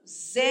estado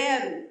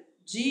zero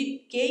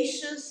de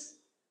queixas.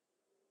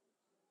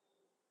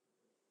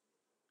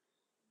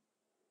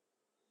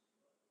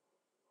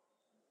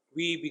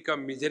 We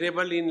become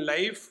miserable in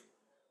life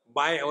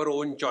by our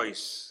own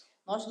choice.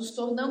 Nós nos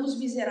tornamos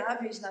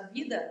miseráveis na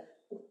vida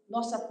por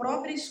nossa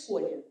própria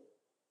escolha.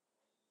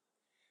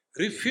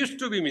 Refuse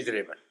to be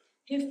miserable.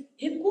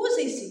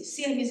 Recusem-se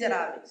ser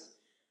miseráveis.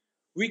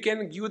 We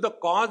can give the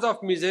cause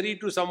of misery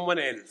to someone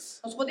else.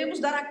 Nós podemos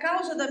dar a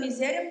causa da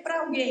miséria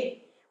para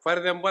alguém. For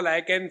example,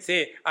 I can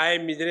say, I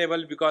am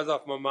miserable because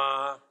of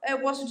mama. Eu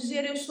posso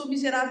dizer, eu sou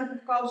miserável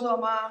por causa do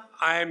Amar.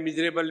 I am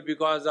miserable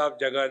because of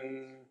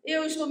Jagan.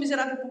 Eu estou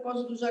miserável por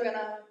causa do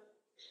Jagannath.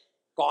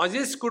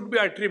 Causes could be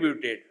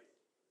attributed,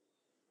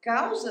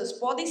 Causas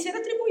podem ser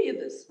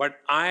atribuídas. but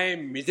I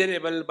am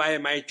miserable by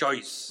my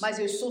choice. Mas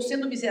eu estou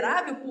sendo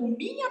miserável por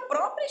minha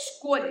própria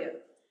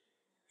escolha.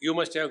 You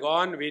must have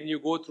gone, when you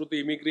go through the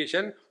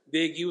immigration,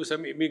 they give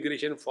some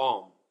immigration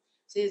form.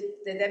 Vocês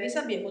devem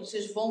saber, quando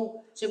vocês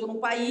chegam num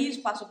país,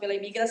 passam pela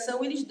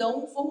imigração, eles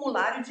dão um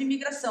formulário de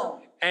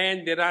imigração.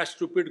 And there are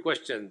stupid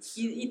questions.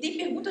 E tem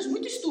perguntas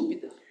muito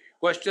estúpidas.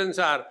 Questions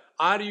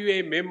are you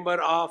a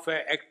member of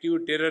an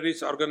active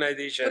terrorist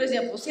organization? Por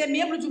exemplo, você é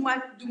membro de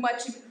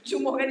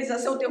uma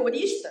organização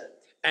terrorista?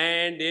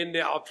 And then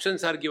the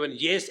options are given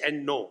yes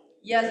and no.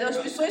 E as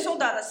opções são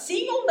dadas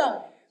sim ou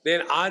não.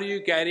 Then are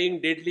you carrying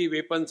deadly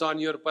weapons on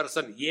your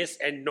person? Yes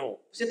and no.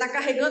 Você está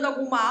carregando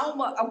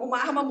alguma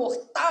arma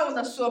mortal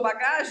na sua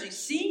bagagem?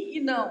 Sim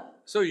e não.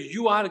 So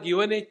you are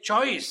given a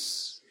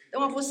choice.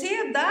 Então você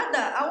é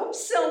dada a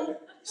opção.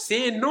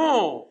 Say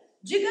no.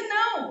 Diga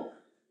não.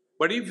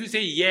 But if you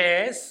say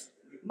yes,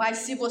 Mas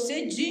se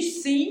você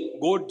diz sim,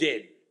 go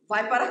jail.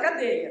 vai para a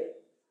cadeia.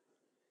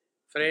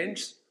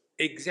 Friends,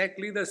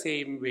 Exactly the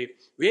same way.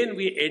 When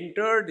we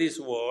enter this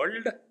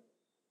world,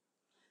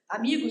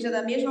 Amigos, é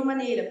da mesma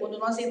maneira. Quando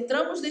nós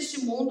entramos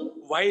neste mundo,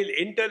 while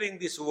entering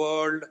this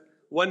world,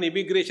 one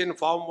immigration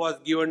form was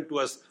given to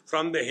us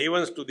from the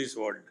heavens to this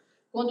world.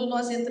 quando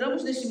nós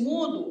entramos neste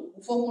mundo,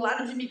 o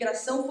formulário de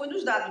imigração foi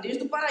nos dado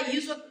desde o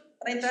paraíso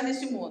para entrar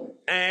nesse mundo.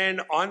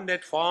 And on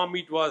that form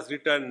it was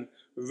written,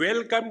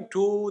 "Welcome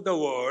to the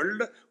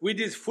world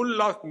which is full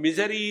of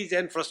miseries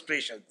and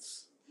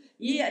frustrations."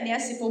 E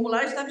nesse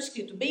formulário estava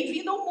escrito: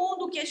 bem-vindo ao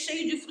mundo que é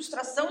cheio de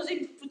frustrações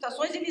e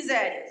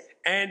misérias.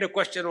 And the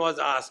question was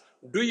asked,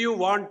 do you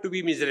want to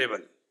be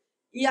miserable?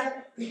 E a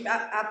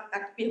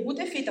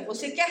pergunta é feita: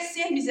 você quer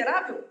ser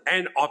miserável?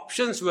 And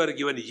options were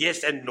given,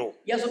 yes and no.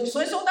 E as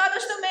opções são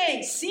dadas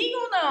também, sim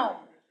ou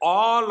não.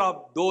 All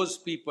of those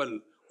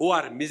people who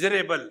are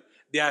miserable,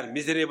 they are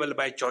miserable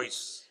by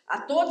choice.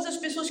 A todas as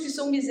pessoas que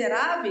são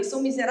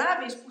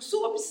miseráveis por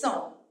sua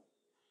opção.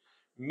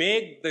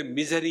 Make the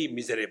misery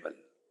miserable.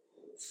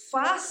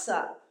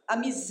 Faça a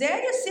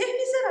miséria ser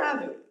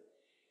miserável.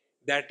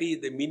 That is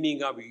the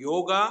meaning of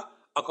yoga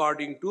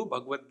according to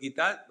Bhagavad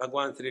Gita,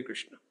 Bhagavan Sri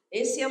Krishna.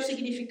 Esse é o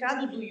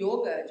significado do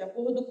yoga, de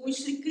acordo com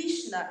Sri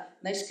Krishna,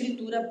 na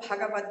escritura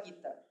Bhagavad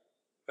Gita.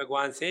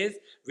 Bhagavan says,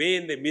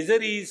 when the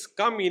miseries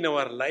come in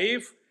our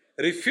life,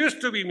 refuse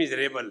to be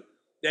miserable.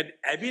 That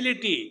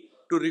ability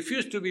to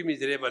refuse to be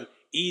miserable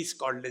is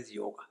called as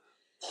yoga.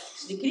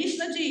 Sri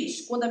Krishna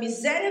diz: quando a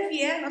miséria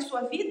vier na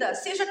sua vida,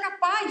 seja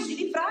capaz de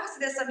livrar-se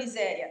dessa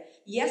miséria.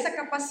 E essa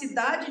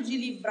capacidade de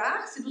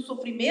livrar-se do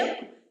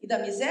sofrimento e da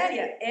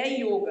miséria é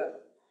yoga.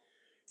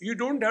 You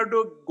don't have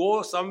to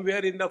go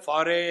somewhere in the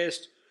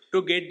forest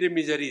to get the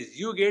miseries.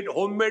 You get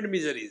homemade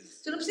miseries.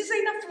 Você não precisa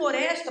ir na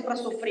floresta para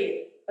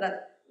sofrer.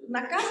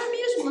 Na casa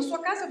mesmo, na sua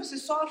casa você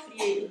sofre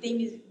e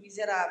tem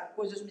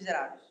coisas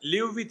miseráveis.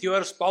 Live with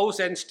your spouse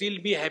and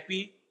still be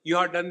happy. You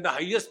have done the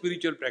highest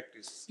spiritual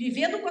practice.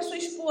 Vivendo com a sua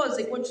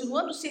esposa e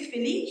continuando a ser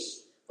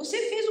feliz,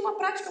 você fez uma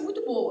prática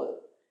muito boa.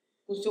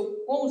 Com o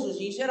seu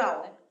cônjuge em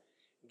geral, né?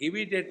 Give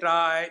it a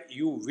try,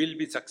 you will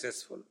be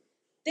successful.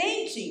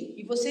 Tente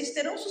e vocês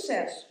terão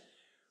sucesso.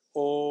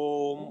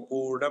 Om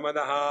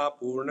Purnamadaha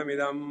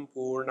Purnamidam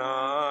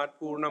Purnat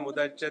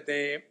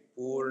Purnamudachyate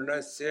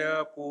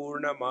Purnasya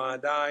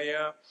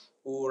Purnamadaya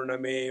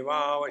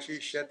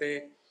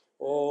Purnamevavashishyate.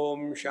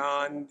 Om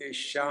Shanti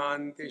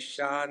Shanti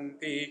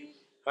Shanti.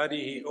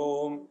 Harihi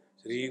Om.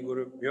 Shri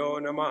Gurubhyo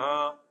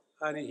Namaha.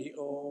 Harihi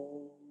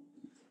Om.